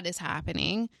bad is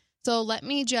happening. So let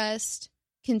me just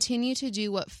continue to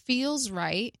do what feels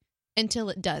right until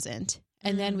it doesn't.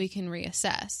 And then we can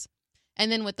reassess.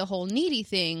 And then with the whole needy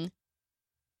thing,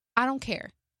 I don't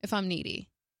care if I'm needy.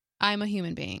 I'm a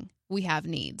human being. We have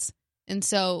needs. And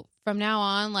so from now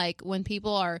on, like, when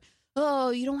people are, oh,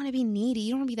 you don't want to be needy,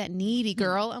 you don't want to be that needy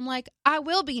girl, I'm like, I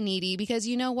will be needy, because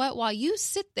you know what? While you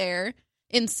sit there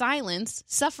in silence,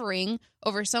 suffering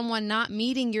over someone not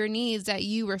meeting your needs that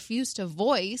you refuse to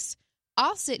voice,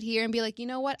 I'll sit here and be like, you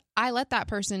know what? I let that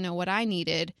person know what I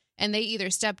needed, and they either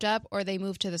stepped up or they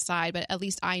moved to the side, but at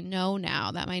least I know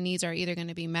now that my needs are either going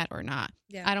to be met or not.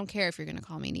 Yeah. I don't care if you're going to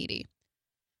call me needy.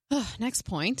 Next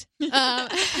point.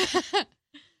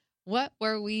 What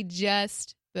were we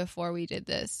just before we did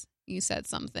this? You said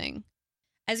something.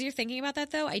 As you're thinking about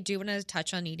that, though, I do want to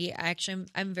touch on needy.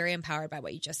 I'm very empowered by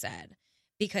what you just said,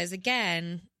 because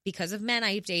again, because of men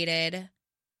I've dated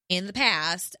in the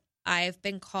past, I've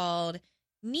been called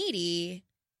needy.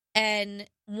 And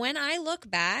when I look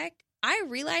back, I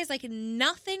realize like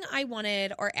nothing I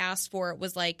wanted or asked for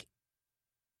was like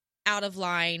out of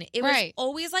line. It was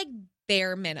always like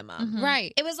bare minimum.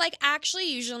 Right. It was like actually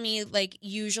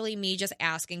usually me just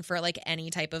asking for like any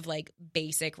type of like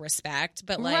basic respect,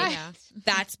 but like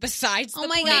that's besides the oh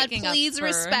my point. God, please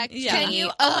respect me.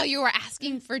 Oh, you were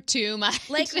asking for too much.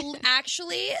 Like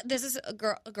actually, this is a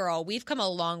girl, we've come a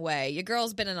long way. Your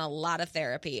girl's been in a lot of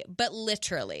therapy, but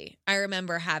literally, I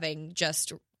remember having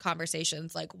just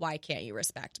conversations like, why can't you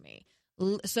respect me?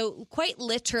 So quite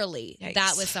literally,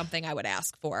 that was something I would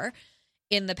ask for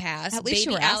in the past. At least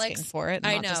Baby you were Alex, asking for it,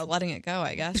 and not just letting it go,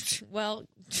 I guess. Well,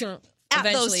 at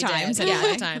those times, at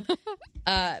the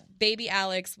time. Baby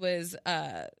Alex was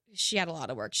she had a lot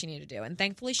of work she needed to do, and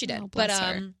thankfully she did. Bless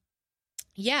her.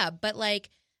 Yeah, but like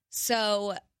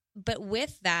but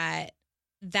with that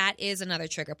is another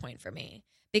trigger point for me.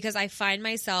 Because I find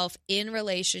myself in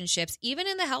relationships, even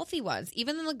in the healthy ones,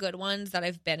 even in the good ones that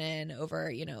I've been in over,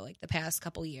 like the past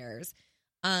couple years,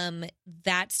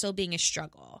 that still being a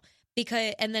struggle.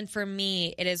 And then for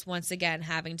me, it is once again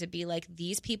having to be like,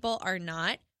 these people are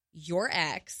not your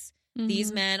ex. Mm-hmm.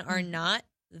 These men are not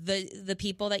the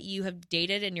people that you have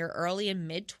dated in your early and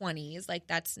mid 20s. Like,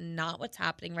 that's not what's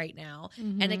happening right now.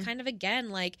 Mm-hmm. And it kind of, again,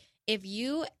 like, if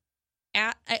you,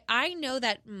 I know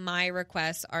that my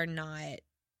requests are not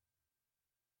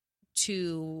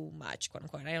too much, quote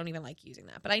unquote. I don't even like using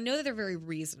that, but I know that they're very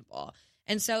reasonable.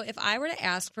 And so if I were to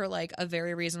ask for like a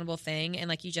very reasonable thing, and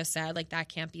like you just said, like that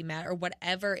can't be met, or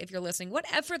whatever, if you're listening,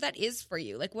 whatever that is for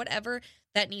you, like whatever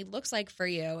that need looks like for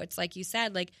you, it's like you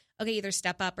said, like, okay, either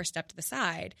step up or step to the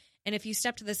side. And if you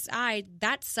step to the side,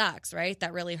 that sucks, right?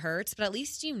 That really hurts. But at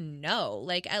least you know,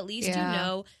 like at least you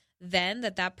know then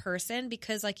that person,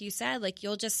 because like you said, like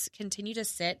you'll just continue to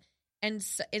sit and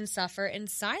suffer in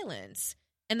silence.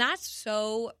 And that's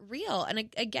so real. And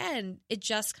again, it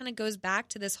just kind of goes back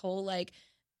to this whole like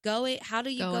how do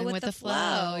you go with the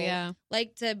flow? Yeah.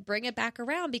 Like to bring it back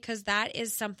around, because that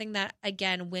is something that,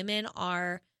 again, women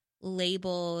are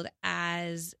labeled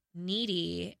as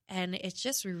needy. And it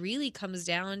just really comes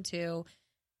down to,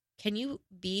 can you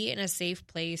be in a safe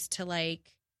place to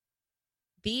like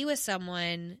be with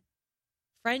someone,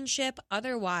 friendship,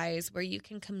 otherwise, where you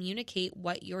can communicate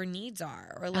what your needs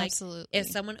are, or like Absolutely. If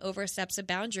someone oversteps a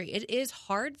boundary, it is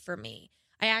hard for me.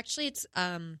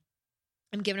 I'm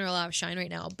giving her a lot of shine right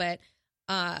now, but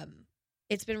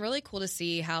it's been really cool to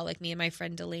see how like me and my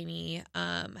friend Delaney,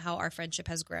 how our friendship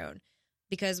has grown,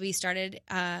 because we started,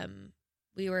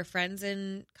 we were friends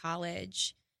in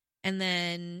college, and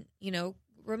then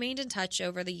remained in touch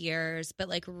over the years, but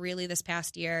like really this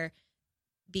past year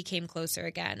became closer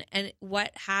again. And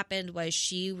what happened was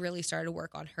she really started to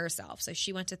work on herself. So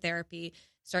she went to therapy,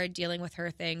 started dealing with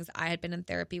her things. I had been in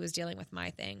therapy, was dealing with my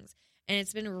things. And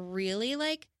it's been really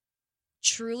like,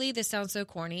 truly, this sounds so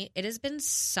corny, it has been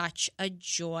such a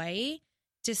joy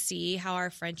to see how our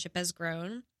friendship has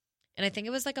grown. And I think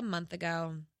it was like a month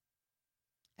ago,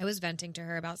 I was venting to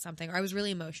her about something, or I was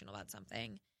really emotional about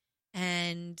something.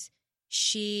 And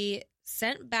she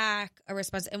sent back a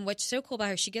response. And what's so cool about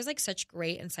her, she gives like such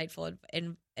great, insightful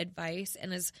advice,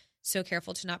 and is so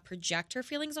careful to not project her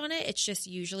feelings on it. It's just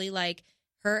usually like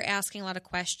her asking a lot of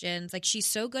questions. Like she's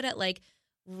so good at like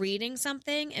reading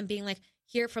something and being like,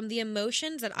 here, from the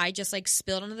emotions that I just like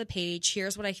spilled onto the page,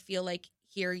 here's what I feel like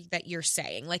here that you're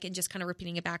saying, like, and just kind of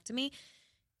repeating it back to me.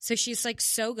 So she's like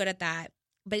so good at that.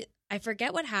 But I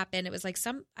forget what happened. It was like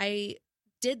I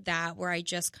did that where I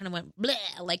just kind of went bleh,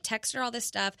 like text her all this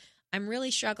stuff. I'm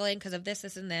really struggling because of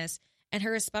this, and this. And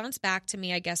her response back to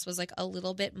me, I guess, was like a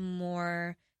little bit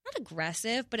more, not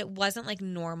aggressive, but it wasn't like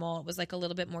normal. It was like a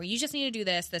little bit more, you just need to do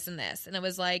this, this, and this. And it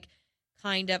was like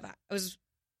I was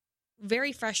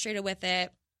very frustrated with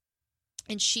it.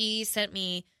 And she sent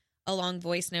me a long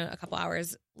voice note a couple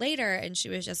hours later, and she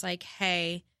was just like,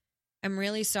 hey, I'm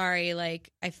really sorry.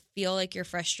 Like, I feel like your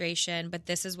frustration, but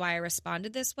this is why I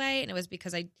responded this way. And it was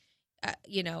because at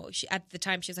the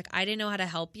time she was like, I didn't know how to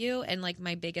help you. And like,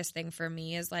 my biggest thing for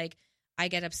me is like, I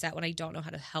get upset when I don't know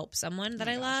how to help someone that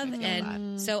I love.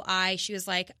 And so she was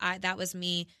like, that was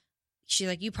me. She's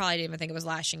like, you probably didn't even think it was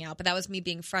lashing out, but that was me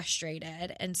being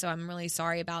frustrated. And so I'm really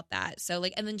sorry about that. So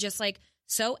like, and then just like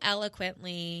so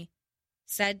eloquently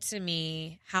said to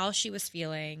me how she was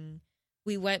feeling.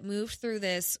 We moved through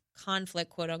this conflict,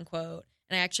 quote unquote.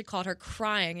 And I actually called her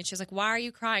crying, and she was like, why are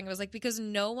you crying? I was like, because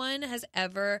no one has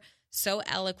ever so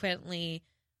eloquently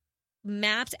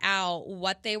mapped out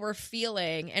what they were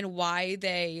feeling and why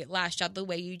they lashed out the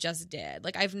way you just did.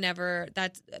 Like I've never,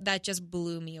 that just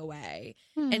blew me away.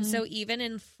 Mm-hmm. And so even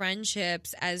in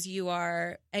friendships, as you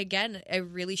are, again, I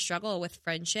really struggle with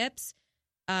friendships,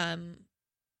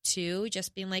 too,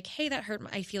 just being like, hey, that hurt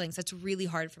my feelings. That's really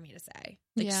hard for me to say.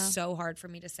 Like so hard for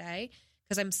me to say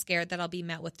because I'm scared that I'll be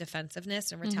met with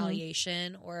defensiveness and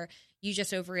retaliation or you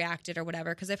just overreacted or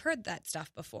whatever. Because I've heard that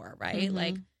stuff before, right? Mm-hmm.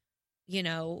 Like, you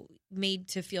know, made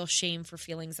to feel shame for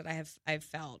feelings that I've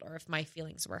felt or if my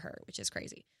feelings were hurt, which is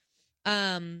crazy.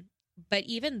 But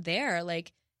even there,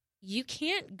 like you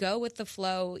can't go with the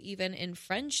flow even in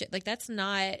friendship. Like that's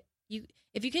not you.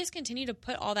 If you just continue to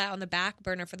put all that on the back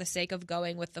burner for the sake of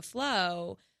going with the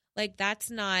flow, like that's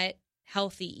not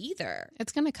healthy either.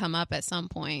 It's going to come up at some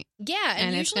point. Yeah,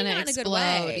 and it's usually going to not in a good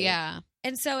explode. way. Yeah.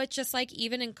 And so it's just like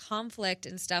even in conflict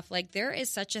and stuff, like there is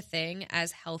such a thing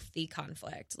as healthy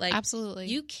conflict. Like absolutely.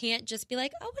 You can't just be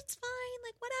like, oh, it's fine,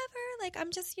 like whatever. Like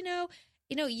I'm just,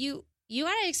 you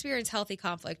gotta experience healthy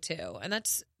conflict too. And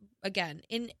that's again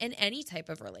in any type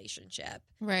of relationship.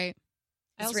 Right.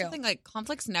 I also think like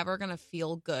conflict's never gonna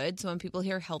feel good. So when people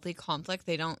hear healthy conflict,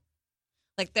 they don't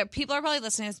like that. People are probably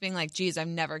listening to this being like, geez, I've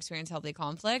never experienced healthy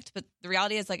conflict. But the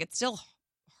reality is like it still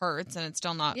hurts and it's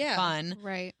still not fun.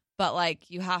 Right. But like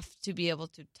you have to be able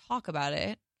to talk about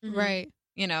it. Mm-hmm. Right.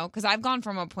 You know, because I've gone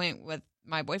from a point with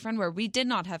my boyfriend where we did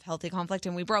not have healthy conflict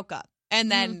and we broke up. And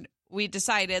then we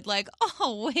decided like,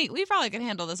 oh, wait, we probably could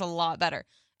handle this a lot better.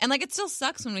 And like it still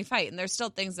sucks when we fight. And there's still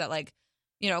things that like,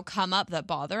 you know, come up that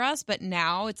bother us. But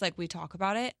now it's like we talk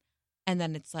about it and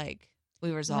then it's like we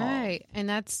resolve. Right. And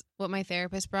that's what my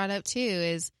therapist brought up too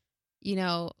is, you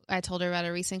know, I told her about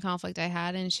a recent conflict I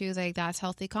had and she was like, that's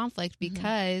healthy conflict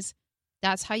because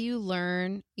that's how you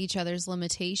learn each other's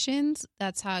limitations.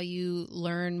 That's how you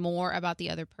learn more about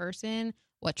the other person,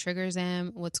 what triggers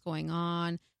them, what's going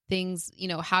on, things, you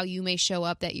know, how you may show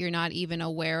up that you're not even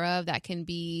aware of that can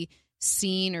be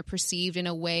seen or perceived in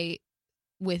a way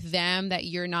with them that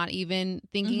you're not even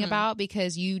thinking about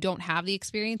because you don't have the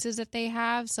experiences that they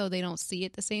have. So they don't see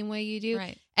it the same way you do.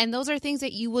 Right. And those are things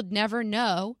that you would never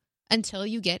know until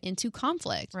you get into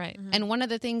conflict. Right. And one of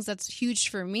the things that's huge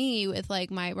for me with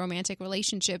like my romantic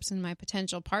relationships and my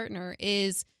potential partner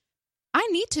is I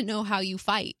need to know how you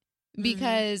fight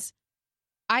because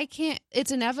I can't,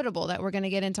 it's inevitable that we're going to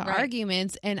get into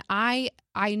arguments and I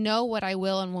know what I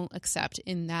will and won't accept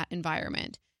in that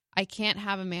environment. I can't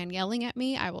have a man yelling at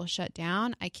me. I will shut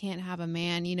down. I can't have a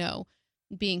man, you know,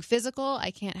 being physical.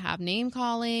 I can't have name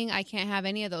calling. I can't have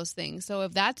any of those things. So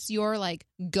if that's your like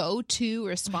go-to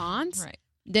response,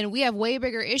 then we have way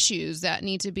bigger issues that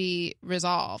need to be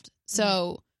resolved.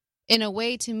 So in a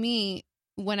way, to me,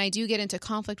 when I do get into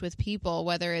conflict with people,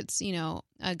 whether it's, you know,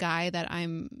 a guy that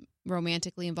I'm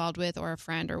romantically involved with or a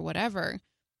friend or whatever,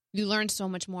 you learn so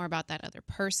much more about that other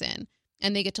person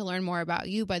and they get to learn more about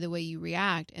you by the way you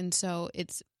react. And so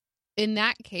it's, in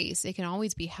that case, it can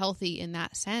always be healthy in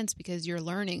that sense because you're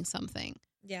learning something.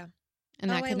 Yeah. And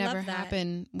that could never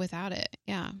happen without it.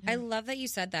 Yeah. I love that you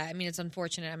said that. I mean, it's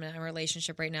unfortunate I'm in a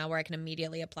relationship right now where I can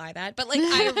immediately apply that. But like,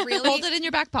 I really... Hold it in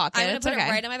your back pocket. I'm going to put it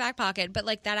right in my back pocket. But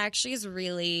like, that actually is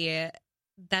really...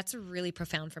 That's really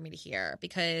profound for me to hear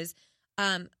because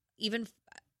even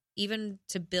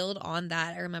to build on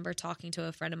that, I remember talking to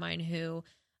a friend of mine who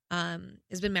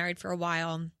has been married for a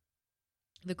while,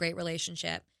 have a great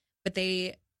relationship. But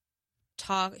they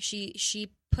talk, she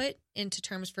put into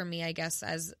terms for me, I guess,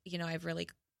 as, you know, I've really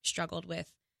struggled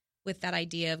with that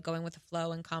idea of going with the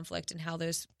flow and conflict and how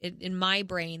those, in my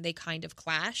brain, they kind of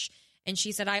clash. And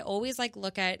she said, I always like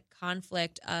look at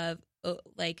conflict of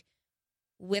like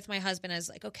with my husband as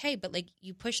like, okay, but like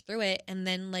you push through it and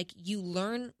then like you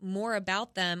learn more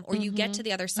about them or you get to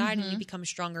the other side and you become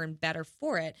stronger and better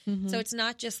for it. So it's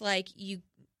not just like you,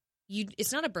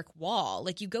 it's not a brick wall.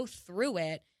 Like you go through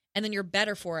it. And then you're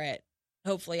better for it,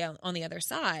 hopefully, on the other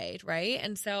side, right?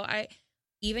 And so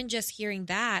even just hearing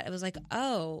that, I was like,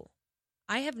 oh,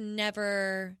 I've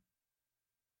never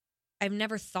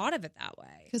thought of it that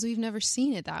way. Because we've never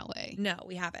seen it that way. No,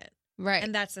 we haven't. Right.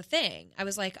 And that's the thing. I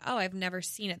was like, oh, I've never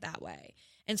seen it that way.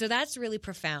 And so that's really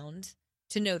profound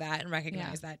to know that and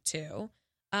recognize that too.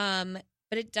 But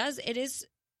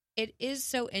it is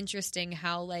so interesting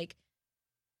how, like,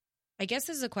 I guess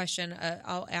this is a question.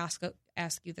 I'll ask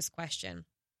you this question.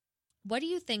 What do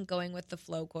you think going with the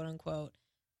flow, quote unquote,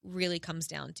 really comes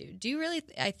down to? Do you really,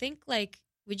 I think, like,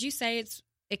 would you say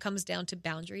it comes down to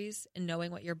boundaries and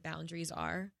knowing what your boundaries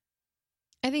are?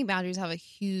 I think boundaries have a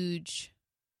huge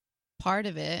part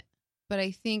of it, but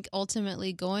I think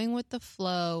ultimately going with the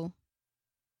flow,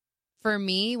 for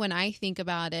me, when I think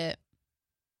about it,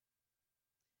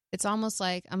 it's almost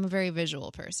like I'm a very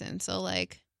visual person. So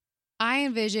like I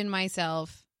envision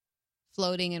myself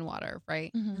floating in water,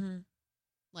 right? Mm-hmm.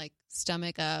 Like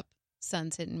stomach up,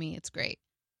 sun's hitting me. It's great.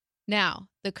 Now,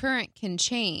 the current can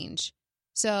change.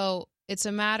 So it's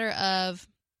a matter of,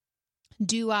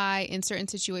 do I, in certain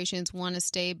situations, want to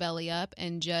stay belly up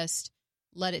and just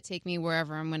let it take me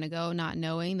wherever I'm going to go, not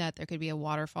knowing that there could be a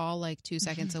waterfall like 2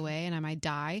 seconds away and I might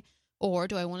die? Or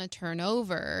do I want to turn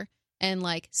over and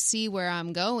like see where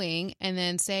I'm going and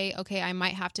then say, okay, I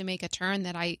might have to make a turn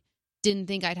that I didn't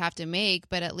think I'd have to make,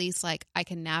 but at least like I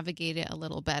can navigate it a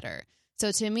little better.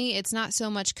 So to me, it's not so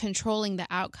much controlling the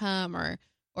outcome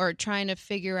or trying to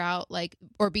figure out like,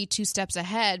 or be 2 steps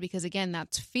ahead, because again,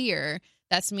 that's fear.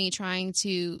 That's me trying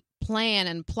to plan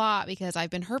and plot because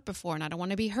I've been hurt before and I don't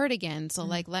want to be hurt again. So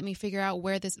like, let me figure out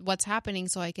what's happening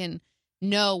so I can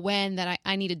know when that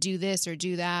I need to do this or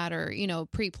do that, or, you know,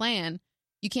 pre-plan.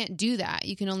 You can't do that.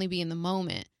 You can only be in the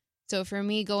moment. So for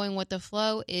me, going with the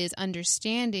flow is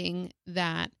understanding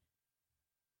that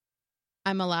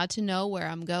I'm allowed to know where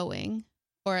I'm going,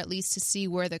 or at least to see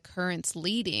where the current's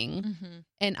leading.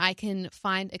 And I can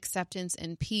find acceptance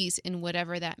and peace in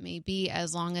whatever that may be,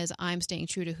 as long as I'm staying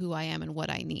true to who I am and what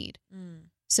I need.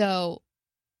 So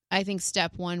I think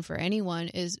step one for anyone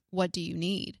is, what do you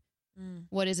need?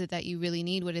 What is it that you really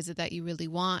need? What is it that you really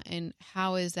want? And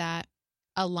how is that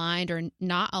aligned or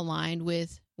not aligned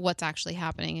with what's actually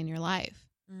happening in your life?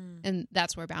 And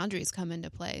that's where boundaries come into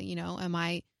play. You know, am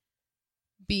I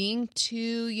being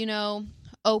too, you know,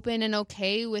 open and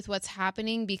okay with what's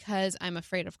happening because I'm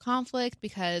afraid of conflict,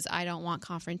 because I don't want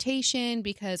confrontation,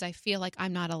 because I feel like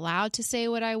I'm not allowed to say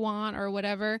what I want or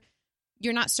whatever?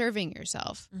 You're not serving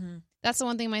yourself. That's the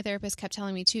one thing my therapist kept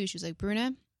telling me too. She was like,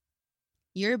 Bruna,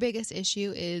 your biggest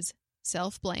issue is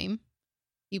self-blame.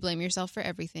 You blame yourself for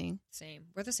everything. Same.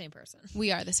 We're the same person.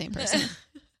 We are the same person.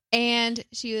 And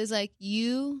she was like,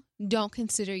 you don't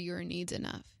consider your needs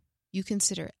enough. You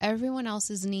consider everyone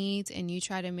else's needs and you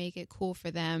try to make it cool for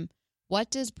them. What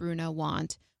does Bruna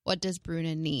want? What does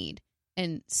Bruna need?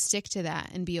 And stick to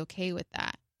that and be okay with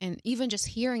that. And even just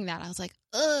hearing that, I was like,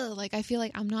 ugh, like I feel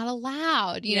like I'm not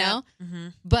allowed, you know?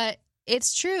 But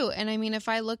it's true. And I mean, if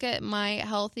I look at my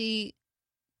healthy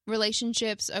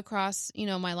relationships across, you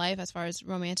know, my life, as far as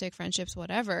romantic friendships,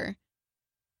 whatever,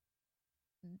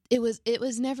 it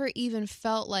was never even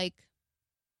felt like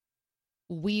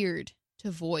weird to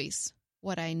voice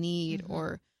what I need,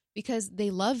 or because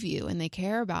they love you and they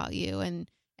care about you, and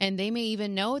they may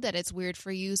even know that it's weird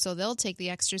for you, so they'll take the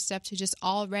extra step to just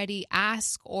already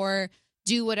ask or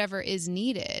do whatever is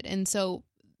needed. And so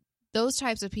those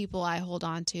types of people I hold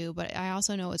on to, but I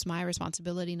also know it's my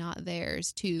responsibility, not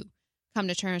theirs, to come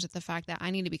to terms with the fact that I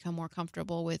need to become more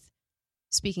comfortable with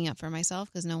speaking up for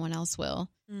myself, because no one else will,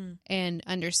 and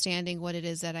understanding what it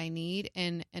is that I need,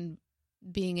 and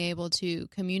being able to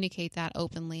communicate that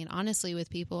openly and honestly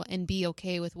with people, and be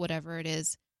okay with whatever it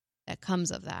is that comes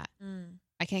of that.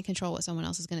 I can't control what someone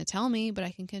else is going to tell me, but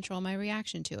I can control my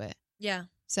reaction to it. Yeah.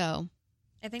 So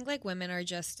I think like women are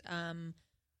just,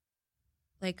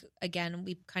 like, again,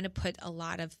 we kind of put a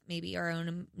lot of maybe our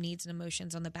own needs and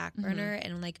emotions on the back burner.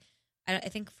 And like, I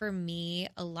think for me,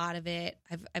 a lot of it,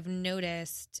 I've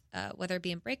noticed, whether it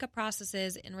be in breakup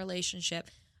processes, in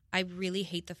relationship, I really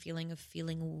hate the feeling of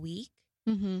feeling weak.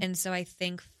 And so I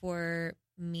think for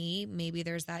me, maybe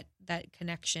there's that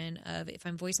connection of, if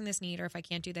I'm voicing this need, or if I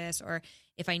can't do this, or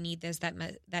if I need this,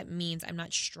 that means I'm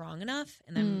not strong enough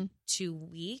and I'm too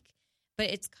weak. But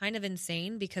it's kind of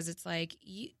insane, because it's like,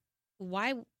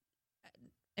 why?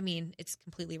 I mean, it's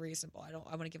completely reasonable.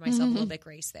 I want to give myself a little bit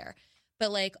grace there,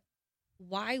 but like,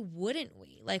 why wouldn't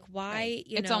we? Like, why?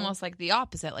 It's almost like the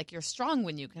opposite. Like, you're strong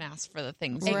when you can ask for the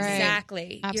things.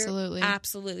 Exactly. Absolutely. You're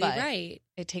absolutely right.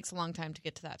 It takes a long time to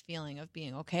get to that feeling of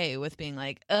being okay with being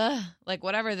like, like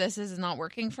whatever this is not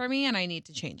working for me, and I need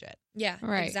to change it. Yeah,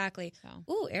 exactly.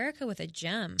 So. Ooh, Erica with a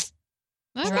gem.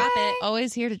 Drop it.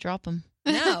 Always here to drop them.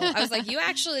 No, I was like,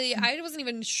 I wasn't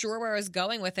even sure where I was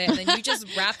going with it, and then you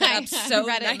just wrapped it up so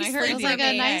nicely. It was like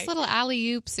a nice little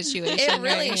alley-oop situation. It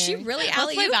really, right she really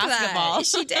alley-ooped that.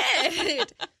 She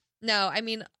did. No, I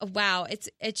mean, wow.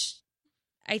 It's.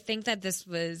 I think that this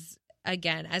was,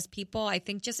 again, as people, I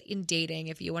think just in dating,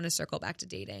 if you want to circle back to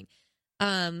dating,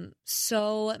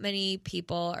 so many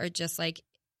people are just like,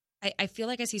 I feel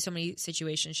like I see so many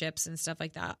situationships and stuff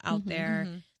like that out there.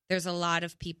 There's a lot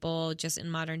of people just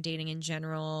in modern dating in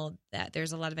general, that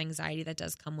there's a lot of anxiety that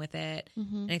does come with it.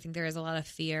 And I think there is a lot of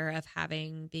fear of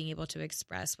being able to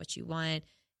express what you want.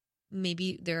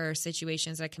 Maybe there are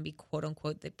situations that can be quote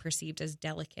unquote perceived as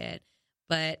delicate,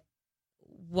 but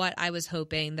what I was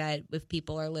hoping that if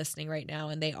people are listening right now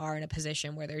and they are in a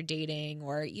position where they're dating,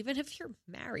 or even if you're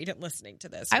married and listening to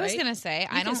this, I was going to say,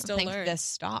 I don't think learn. this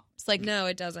stops. Like, no,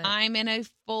 it doesn't. I'm in a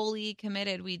fully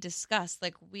committed, we discussed,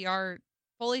 like, we are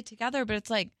fully together, but it's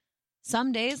like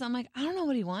some days I'm like, I don't know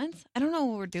what he wants. I don't know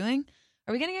what we're doing.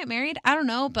 Are we going to get married? I don't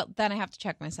know. But then I have to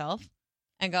check myself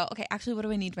and go, okay, actually, what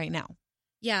do I need right now?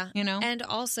 Yeah. You know? And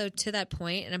also to that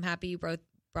point, and I'm happy you brought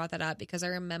that up, because I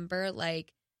remember,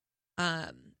 like,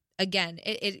 again,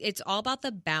 it's all about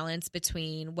the balance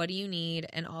between what do you need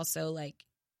and also, like,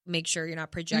 make sure you're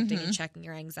not projecting and checking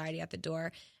your anxiety at the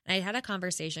door. And I had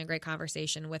a great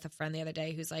conversation with a friend the other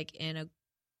day who's, like, in a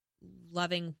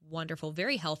loving, wonderful,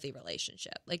 very healthy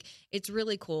relationship. Like, it's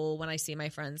really cool when I see my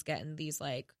friends get in these,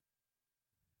 like,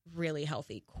 really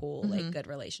healthy, cool, like, good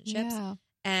relationships. Yeah.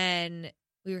 And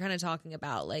we were kind of talking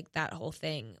about, like, that whole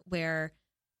thing where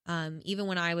even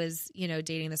when I was,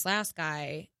 dating this last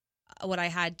guy, what I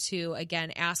had to,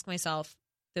 again, ask myself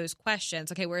those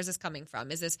questions. Okay, where is this coming from?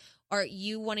 Are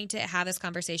you wanting to have this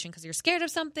conversation because you're scared of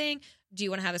something? Do you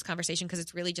want to have this conversation because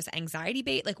it's really just anxiety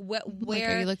bait? Like,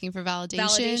 where are you looking for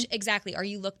validation? Exactly.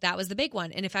 That was the big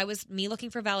one. And if I was me looking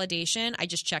for validation, I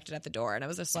just checked it at the door, and I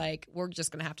was just like, we're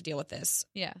just going to have to deal with this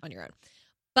on your own.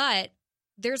 But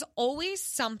there's always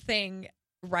something,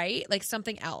 right? Like,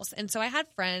 something else. And so I had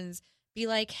friends be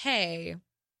like, hey,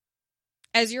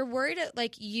 as you're worried,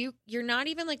 like, you're not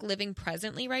even, like, living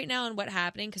presently right now and what's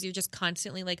happening, because you're just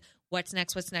constantly like, what's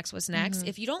next?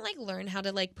 If you don't, like, learn how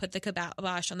to, like, put the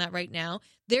kibosh on that right now,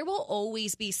 there will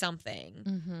always be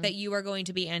something that you are going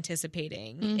to be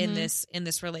anticipating in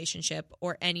this relationship,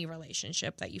 or any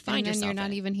relationship that you find yourself in. And then you're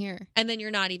not even here. And then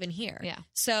you're not even here. Yeah.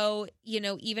 So,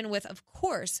 even with, of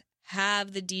course,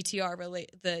 have the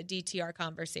DTR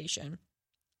conversation,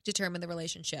 determine the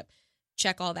relationship,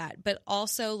 check all that. But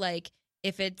also, like,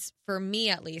 if it's, for me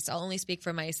at least, I'll only speak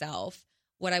for myself,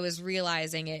 what I was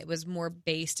realizing, it was more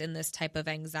based in this type of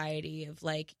anxiety of,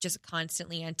 like, just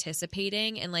constantly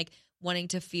anticipating and, like, wanting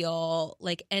to feel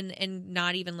like, and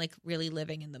not even, like, really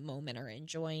living in the moment or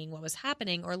enjoying what was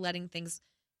happening or letting things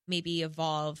maybe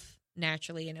evolve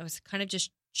naturally. And I was kind of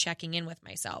just checking in with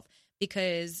myself,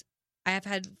 because I have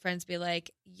had friends be like,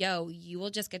 yo, you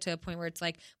will just get to a point where it's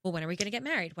like, well, when are we going to get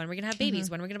married? When are we going to have babies?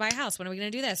 When are we going to buy a house? When are we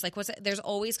going to do this? Like, there's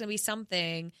always going to be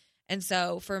something. And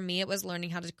so for me, it was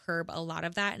learning how to curb a lot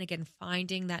of that. And again,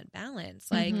 finding that balance,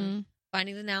 like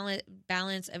finding the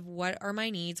balance of what are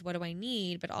my needs? What do I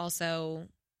need? But also,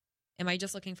 am I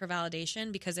just looking for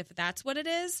validation? Because if that's what it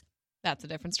is, that's a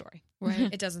different story.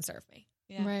 Right. It doesn't serve me.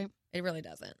 Yeah. Right. It really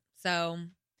doesn't. So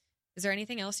is there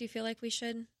anything else you feel like we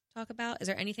should talk about? Is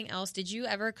there anything else? Did you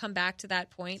ever come back to that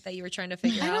point that you were trying to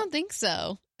figure out? I don't think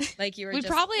so. Like, you were we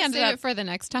probably ended up for the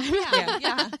next time.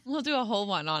 Yeah. We'll do a whole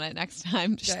one on it next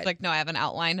time. Just Good. like, no, I have an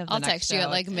outline of the I'll next text you show.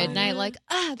 at like midnight, like,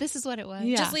 this is what it was.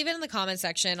 Yeah. Just leave it in the comment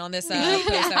section on this post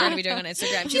that we're going to be doing on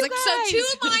Instagram. She's like, so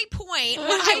to my point,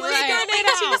 what I was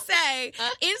going to say,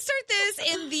 insert this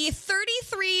in the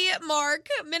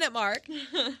 33-minute mark.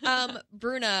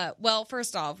 Bruna, well,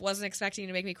 first off, wasn't expecting you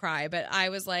to make me cry, but I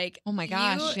was like, oh my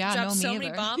gosh, you dropped so many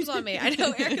bombs on me. I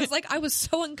know, Erica was like, I was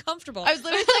so uncomfortable. I was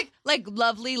literally like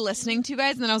lovely listening to you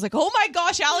guys, and then I was like, oh my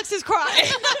gosh, Alex is crying.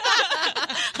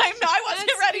 I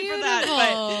wasn't ready for that,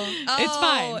 but it's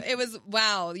fine. It was,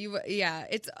 wow.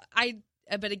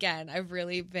 But again, I've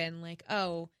really been like,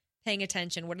 paying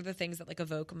attention. What are the things that, like,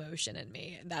 evoke emotion in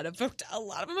me? And that evoked a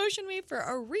lot of emotion in me for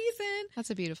a reason. That's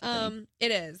a beautiful thing.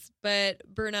 It is. But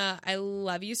Bruna, I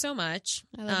love you so much.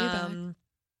 I love you back.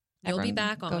 You'll be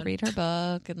back on. Go read her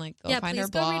book and, like, go find her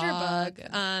blog. Read her book.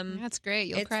 That's great.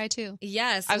 You'll cry too.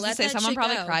 Yes. I was going to say, someone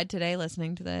probably cried today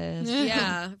listening to this.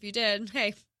 Yeah. If you did,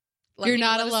 hey, you're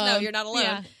not alone. You're not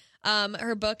alone. Yeah.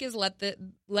 Her book is Let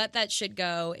That Shit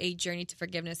Go, A Journey to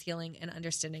Forgiveness, Healing, and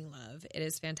Understanding Love. It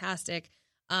is fantastic.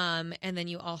 And then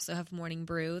you also have Morning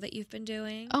Brew that you've been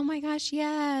doing. Oh my gosh,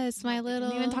 yes. My little...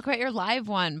 I didn't even talk about your live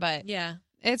one, but... Yeah.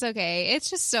 It's okay. It's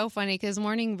just so funny because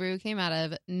Morning Brew came out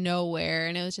of nowhere,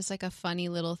 and it was just like a funny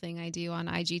little thing I do on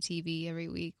IGTV every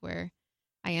week where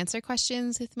I answer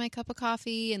questions with my cup of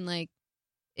coffee, and like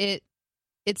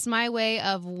it's my way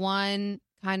of, one,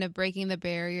 kind of breaking the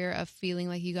barrier of feeling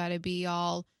like you got to be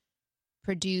all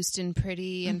produced and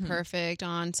pretty and perfect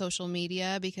on social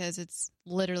media, because it's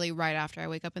literally right after I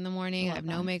wake up in the morning. I have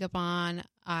no makeup on.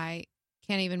 I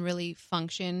can't even really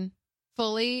function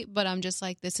fully, but I'm just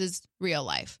like, this is real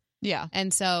life. Yeah.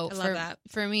 And so I love that.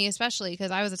 For me, especially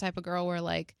because I was the type of girl where,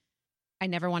 like, I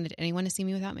never wanted anyone to see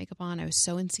me without makeup on. I was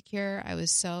so insecure. I was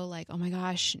so like, oh my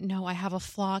gosh, no, I have a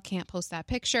flaw. Can't post that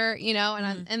picture, you know?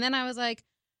 And and then I was like,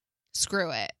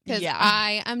 screw it. Because Yeah.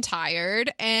 I am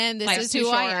tired and this Life's is too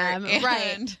who I short. am.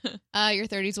 Right. Your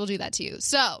 30s will do that to you.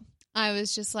 So I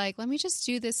was just like, let me just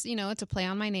do this, to play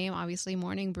on my name, obviously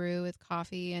morning brew with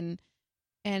coffee.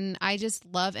 And I just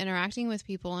love interacting with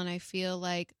people. And I feel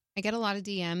like I get a lot of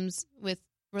DMs with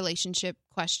relationship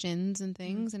questions and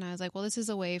things. And I was like, well, this is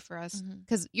a way for us,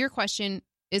 because your question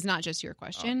is not just your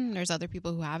question. There's other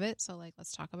people who have it. So like,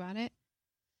 let's talk about it.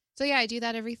 So yeah, I do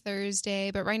that every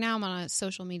Thursday, but right now I'm on a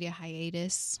social media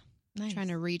hiatus. Nice. Trying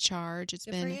to recharge. It's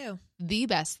Good for been you. the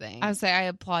best thing. I would say I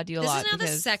applaud you a lot. This is now the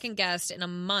because second guest in a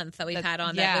month that we've had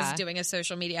on that was doing a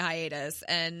social media hiatus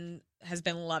and has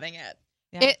been loving it.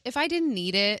 Yeah. If I didn't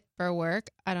need it for work,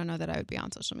 I don't know that I would be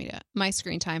on social media. My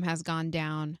screen time has gone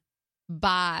down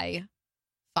by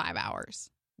 5 hours.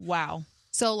 Wow.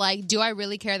 So, like, do I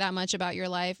really care that much about your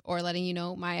life or letting you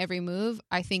know my every move?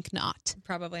 I think not.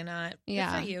 Probably not.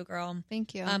 Yeah. Good for you, girl.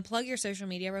 Thank you. Plug your social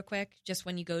media real quick, just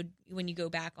when you go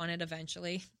back on it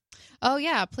eventually. Oh,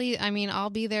 yeah, please. I mean, I'll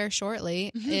be there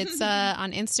shortly. It's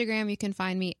on Instagram. You can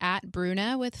find me at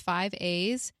Bruna with 5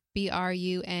 A's,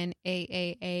 BRUNAAAAA,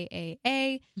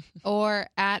 or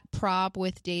at Prob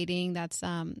with Dating. That's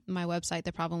my website,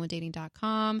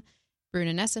 theproblemwithdating.com,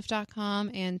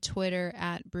 BrunaNessif.com, and Twitter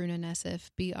at BrunaNessif,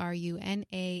 BrunaNessif.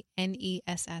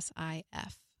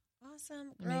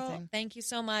 Awesome, girl. Amazing. Thank you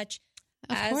so much.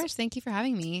 Of course. Thank you for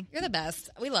having me. You're the best.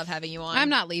 We love having you on. I'm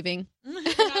not leaving. You're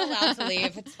not allowed to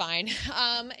leave. It's fine.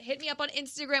 Hit me up on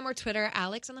Instagram or Twitter,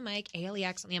 Alex on the mic,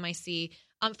 ALEX on the MIC.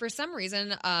 For some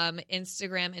reason,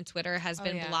 Instagram and Twitter has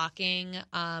been blocking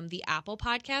the Apple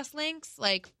podcast links.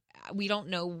 Like, we don't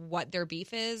know what their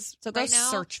beef is. So go right now.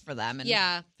 search for them and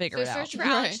figure it out. Search for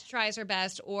Alex Tries Her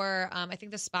Best, or I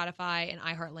think the Spotify and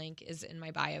iHeart link is in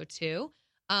my bio too.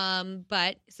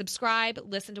 But subscribe,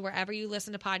 listen to wherever you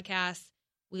listen to podcasts.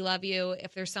 We love you.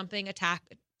 If there's something,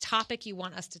 topic you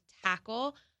want us to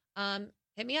tackle,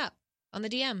 hit me up on the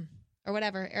DM or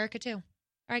whatever. Erica too. All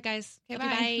right, guys. Okay,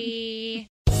 bye.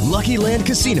 Lucky Land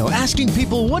Casino, asking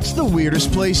people, what's the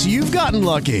weirdest place you've gotten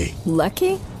lucky?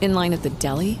 Lucky? In line at the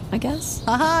deli, I guess?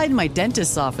 Aha, in my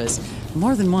dentist's office.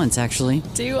 More than once, actually.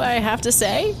 Do I have to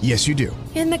say? Yes, you do.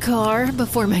 In the car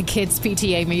before my kids'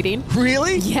 PTA meeting.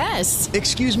 Really? Yes.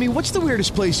 Excuse me, what's the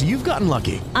weirdest place you've gotten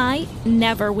lucky? I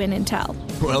never win and tell.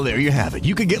 Well, there you have it.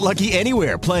 You can get lucky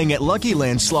anywhere, playing at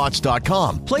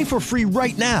LuckyLandSlots.com. Play for free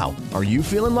right now. Are you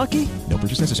feeling lucky? No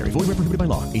purchase necessary. Void where prohibited by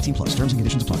law. 18+. Terms and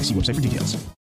conditions apply. See website for details.